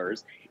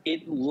collars.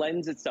 It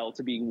lends itself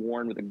to being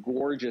worn with a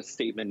gorgeous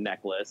statement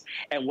necklace.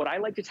 And what I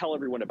like to tell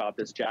everyone about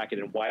this jacket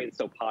and why it's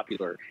so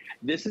popular,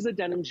 this is a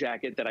denim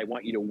jacket that I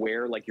want you to wear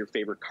wear like your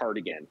favorite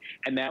cardigan.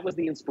 And that was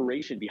the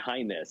inspiration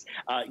behind this.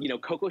 You know,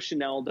 Coco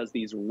Chanel does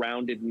these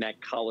rounded neck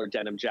collar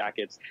denim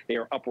jackets. They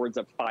are upwards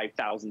of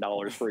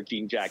 $5,000 for a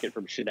jean jacket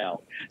from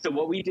Chanel. So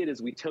what we did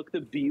is we took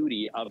the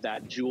beauty of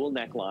that jewel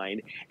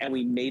neckline and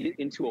we made it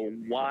into a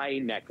Y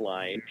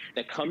neckline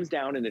that comes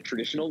down in a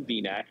traditional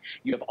V-neck.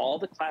 You have all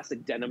the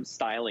classic denim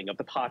styling of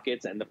the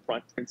pockets and the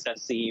front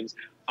princess seams,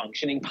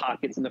 functioning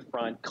pockets in the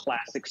front,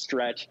 classic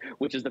stretch,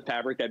 which is the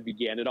fabric that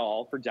began it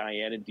all for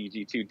Diane and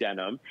DG2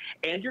 denim.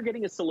 And you're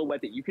getting a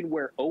silhouette that you can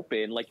wear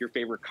open like your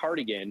favorite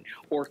cardigan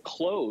or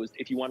closed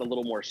if you want a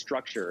little more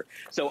structure.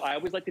 So I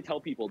always like to tell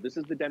people, this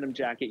is the denim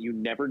jacket you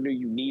never knew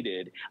you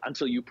needed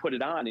until you put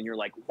it on and you're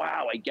like,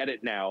 wow, I get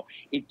it now.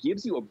 It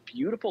gives you a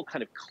beautiful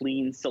kind of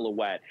clean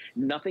silhouette.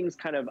 Nothing's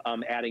kind of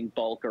adding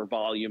bulk or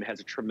volume, has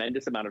a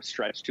tremendous amount of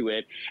stretch to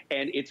it.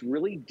 And it's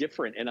really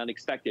different and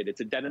unexpected.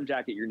 It's a denim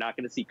jacket you're not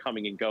going to see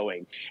coming and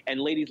going. And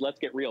ladies, let's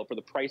get real. For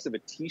the price of a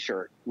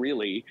t-shirt,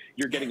 really,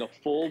 you're getting a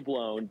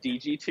full-blown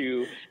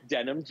DG2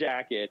 denim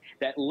jacket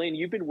that, Lynn,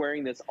 you've been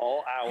wearing this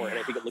all hour, and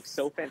I think it looks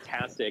so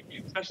fantastic.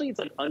 Especially it's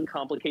like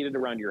uncomplicated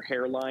around your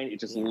hairline. It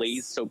just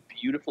lays so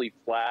beautifully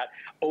flat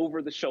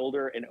over the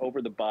shoulder and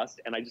over the bust.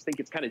 And I just think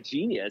it's kind of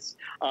genius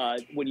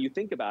when you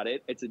think about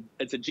it.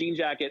 It's a jean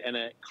jacket and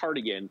a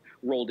cardigan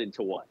rolled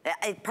into one.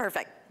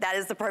 Perfect. That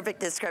is the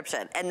perfect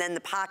description. And then the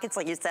pockets,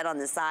 like you said, on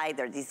the side,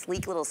 they're these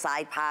sleek little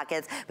side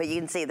pockets, but you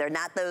can see they're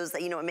not those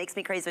that, you know, it makes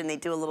me crazy when they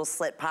do a little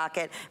slit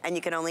pocket and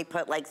you can only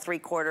put like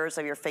 3/4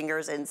 of your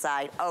fingers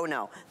inside. Oh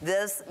no,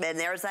 this, and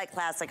there's that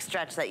classic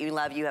stretch that you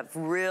love. You have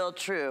real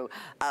true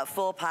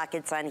full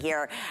pockets on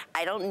here.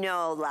 I don't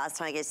know, last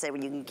time, like I said,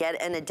 when you can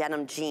get in a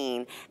denim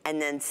jean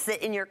and then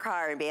sit in your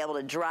car and be able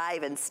to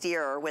drive and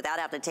steer without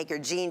having to take your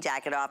jean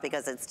jacket off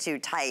because it's too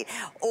tight,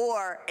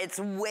 or it's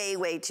way,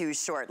 way too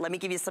short. Let me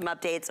give you some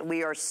updates.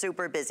 We are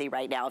super busy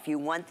right now. If you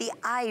want the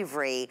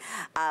ivory,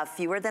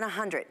 fewer than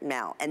 100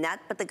 now. And that,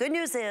 but the good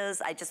news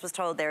is, I just was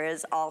told there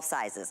is all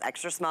sizes,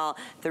 extra small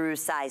through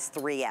size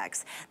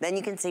 3X. Then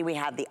you can see we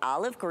have the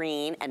olive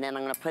green, and then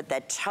I'm gonna put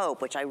that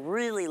taupe, which I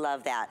really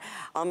love that.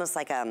 Almost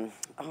like a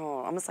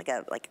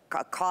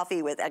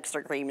coffee with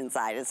extra cream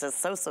inside. It's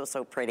just so, so,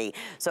 so pretty.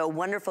 So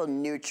wonderful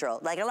neutral,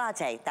 like a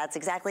latte. That's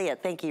exactly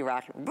it. Thank you,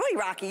 Rocky. Boy,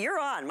 Rocky, you're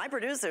on. My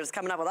producer's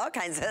coming up with all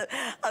kinds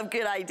of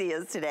good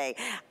ideas today.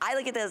 I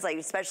look at this like,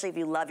 especially if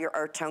you love your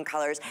earth tone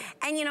colors.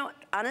 And you know,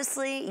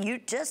 honestly, you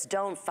just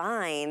don't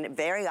find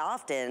very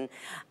often,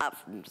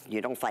 you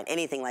don't find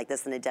anything like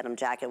this in a denim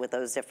jacket with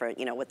those different,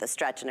 you know, with the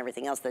stretch and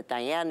everything else that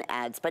Diane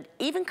adds, but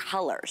even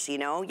colors, you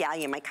know, yeah,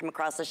 you might come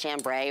across a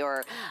chambray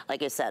or,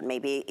 like I said,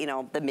 maybe, you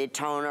know, the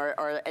mid-tone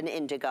or an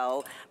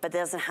indigo, but it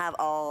doesn't have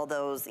all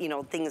those, you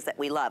know, things that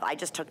we love. I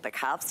just took the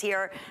cuffs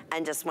here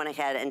and just went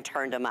ahead and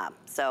turned them up.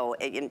 So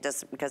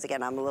just because,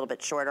 again, I'm a little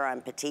bit shorter,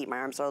 I'm petite, my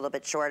arms are a little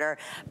bit shorter,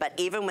 but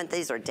even when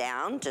these are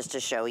down, just to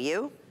show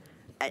you,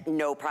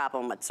 no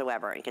problem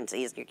whatsoever. You can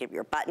see you give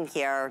your button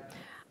here.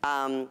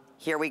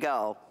 Here we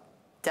go.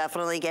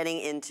 Definitely getting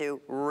into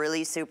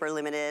really super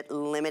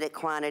limited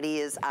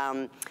quantities.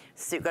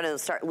 Gonna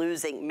start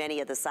losing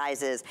many of the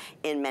sizes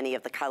in many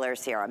of the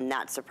colors here. I'm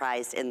not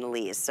surprised in the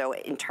least. So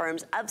in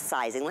terms of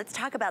sizing, let's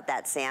talk about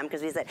that, Sam,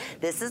 because we said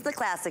this is the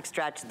classic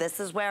stretch. This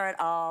is where it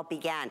all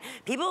began.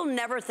 People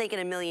never think in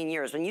a million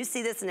years. When you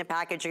see this in a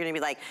package, you're gonna be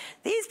like,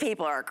 these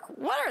people are,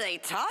 what are they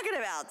talking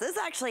about? This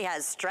actually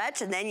has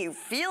stretch, and then you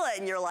feel it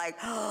and you're like,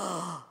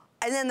 oh.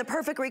 And then the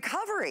perfect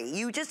recovery.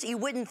 You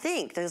wouldn't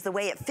think, there's the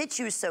way it fits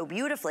you so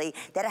beautifully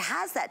that it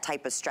has that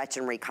type of stretch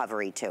and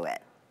recovery to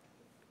it.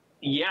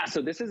 Yeah,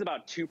 so this is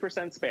about 2%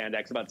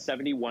 spandex, about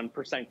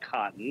 71%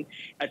 cotton,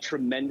 a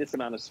tremendous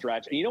amount of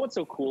stretch. And you know what's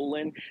so cool,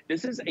 Lynn?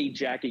 This is a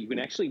jacket you can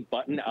actually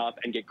button up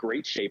and get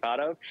great shape out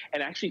of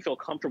and actually feel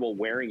comfortable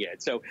wearing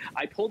it. So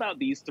I pulled out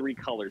these 3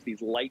 colors,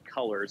 these light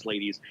colors,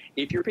 ladies.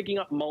 If you're picking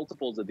up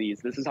multiples of these,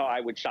 this is how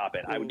I would shop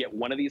it. I would get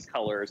one of these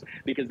colors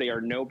because they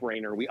are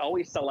no-brainer. We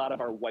always sell out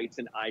of our whites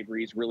and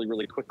ivories really,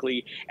 really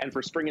quickly. And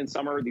for spring and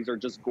summer, these are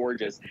just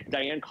gorgeous.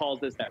 Diane calls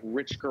this that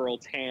rich girl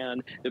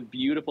tan, the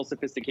beautiful,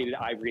 sophisticated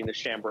ivory in the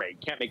chambray.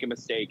 Can't make a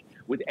mistake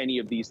with any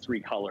of these 3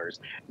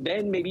 colors.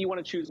 Then maybe you want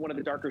to choose one of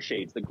the darker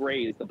shades, the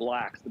grays, the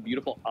blacks, the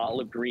beautiful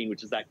olive green,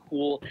 which is that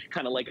cool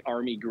kind of like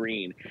army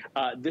green.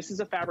 This is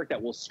a fabric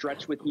that will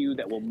stretch with you,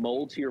 that will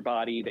mold to your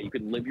body, that you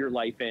can live your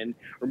life in.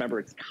 Remember,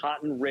 it's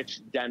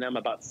cotton-rich denim,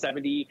 about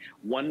 71%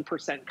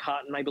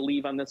 cotton, I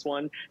believe, on this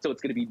one. So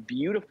it's going to be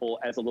beautiful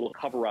as a little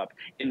cover-up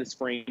in the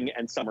spring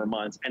and summer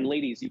months. And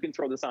ladies, you can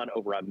throw this on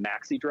over a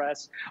maxi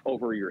dress,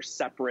 over your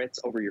separates,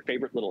 over your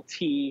favorite little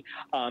tee,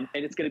 and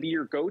it's going to be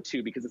your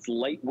go-to because it's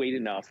lightweight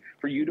enough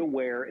for you to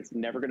wear. It's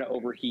never going to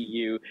overheat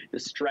you. The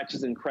stretch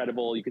is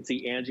incredible. You can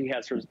see Angie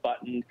has hers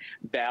buttoned,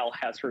 Val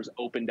has hers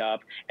opened up,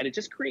 and it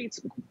just creates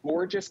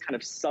gorgeous kind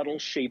of subtle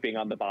shaping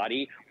on the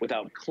body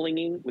without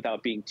clinging,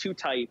 without being too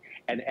tight,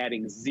 and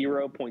adding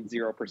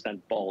 0.0%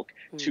 bulk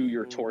to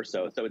your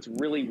torso. So it's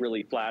really,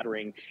 really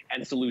flattering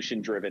and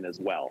solution-driven as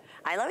well.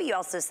 I love what you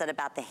also said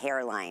about the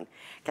hairline,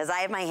 because I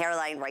have my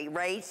hairline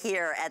right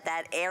here at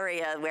that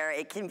area where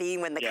it can be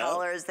when the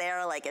color is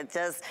there, like it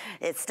just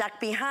it's stuck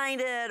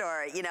behind it,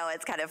 or, you know,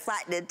 it's kind of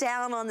flattened it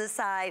down on the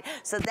side.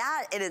 So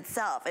that in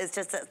itself is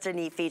just such a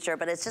neat feature,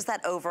 but it's just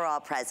that overall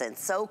presence.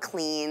 So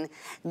clean,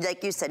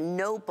 like you said,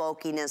 no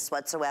bulkiness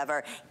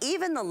whatsoever.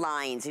 Even the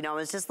lines, you know, I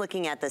was just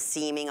looking at the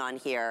seaming on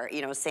here,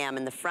 you know, Sam,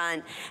 in the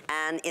front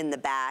and in the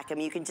back. I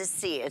mean, you can just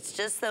see, it's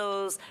just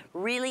those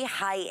really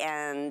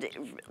high-end,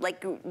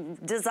 like,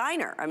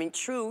 designer. I mean,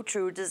 true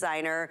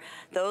designer.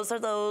 Those are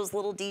those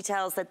little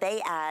details that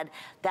they add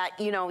that,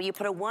 you know, you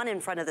put a 1 in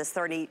front of this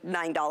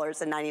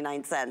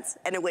 $39.99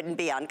 and it wouldn't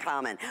be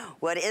uncommon.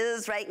 What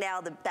is right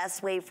now the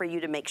best way for you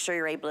to make sure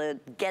you're able to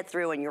get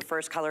through and your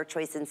first color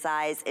choice and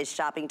size is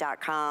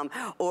shopping.com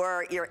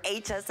or your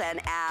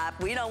HSN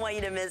app. We don't want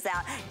you to miss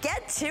out.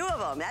 Get 2 of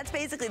them. That's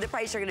basically the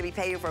price you're going to be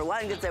paying for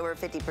one, because they were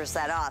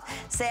 50% off.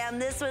 Sam,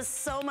 this was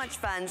so much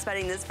fun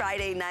spending this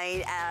Friday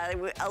night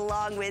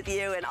along with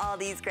you and all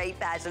these great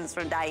fashions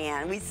from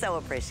Diane. We so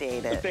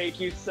appreciate it. Thank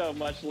you so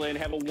much, Lynn.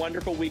 Have a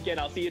wonderful weekend.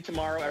 I'll see you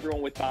tomorrow,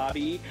 everyone, with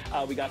Bobby.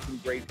 We got some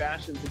great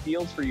fashions and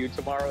deals for you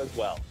tomorrow as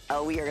well.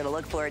 Oh, we are going to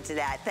look forward to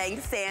that.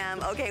 Thanks,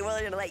 Sam. Okay, we're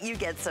going to let you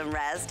get some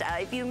rest.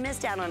 If you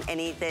missed out on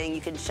anything,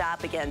 you can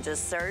shop again.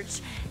 Just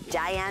search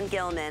Diane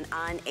Gilman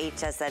on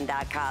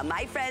hsn.com.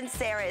 My friend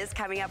Sarah is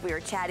coming up. We were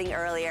chatting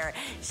earlier.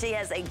 She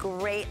has a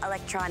great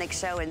electronic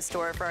show in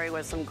store for you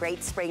with some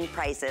great spring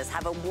prices.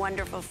 Have a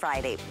wonderful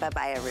Friday.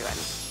 Bye-bye, everyone.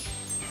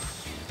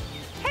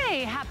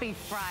 Hey, happy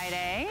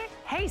Friday.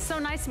 Hey, so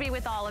nice to be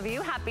with all of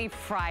you. Happy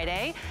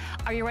Friday.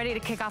 Are you ready to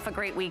kick off a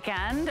great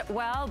weekend?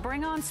 Well,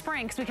 bring on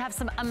spring, because we have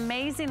some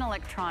amazing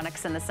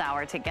electronics in this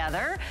hour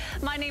together.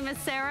 My name is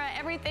Sarah.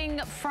 Everything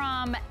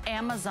from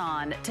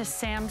Amazon to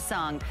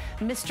Samsung,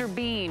 Mr.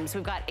 Beams.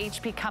 We've got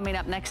HP coming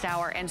up next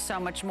hour and so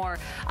much more.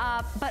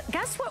 But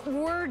guess what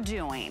we're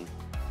doing?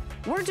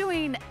 We're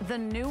doing the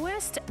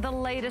newest, the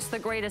latest, the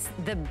greatest,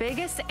 the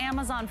biggest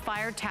Amazon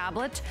Fire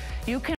tablet. You can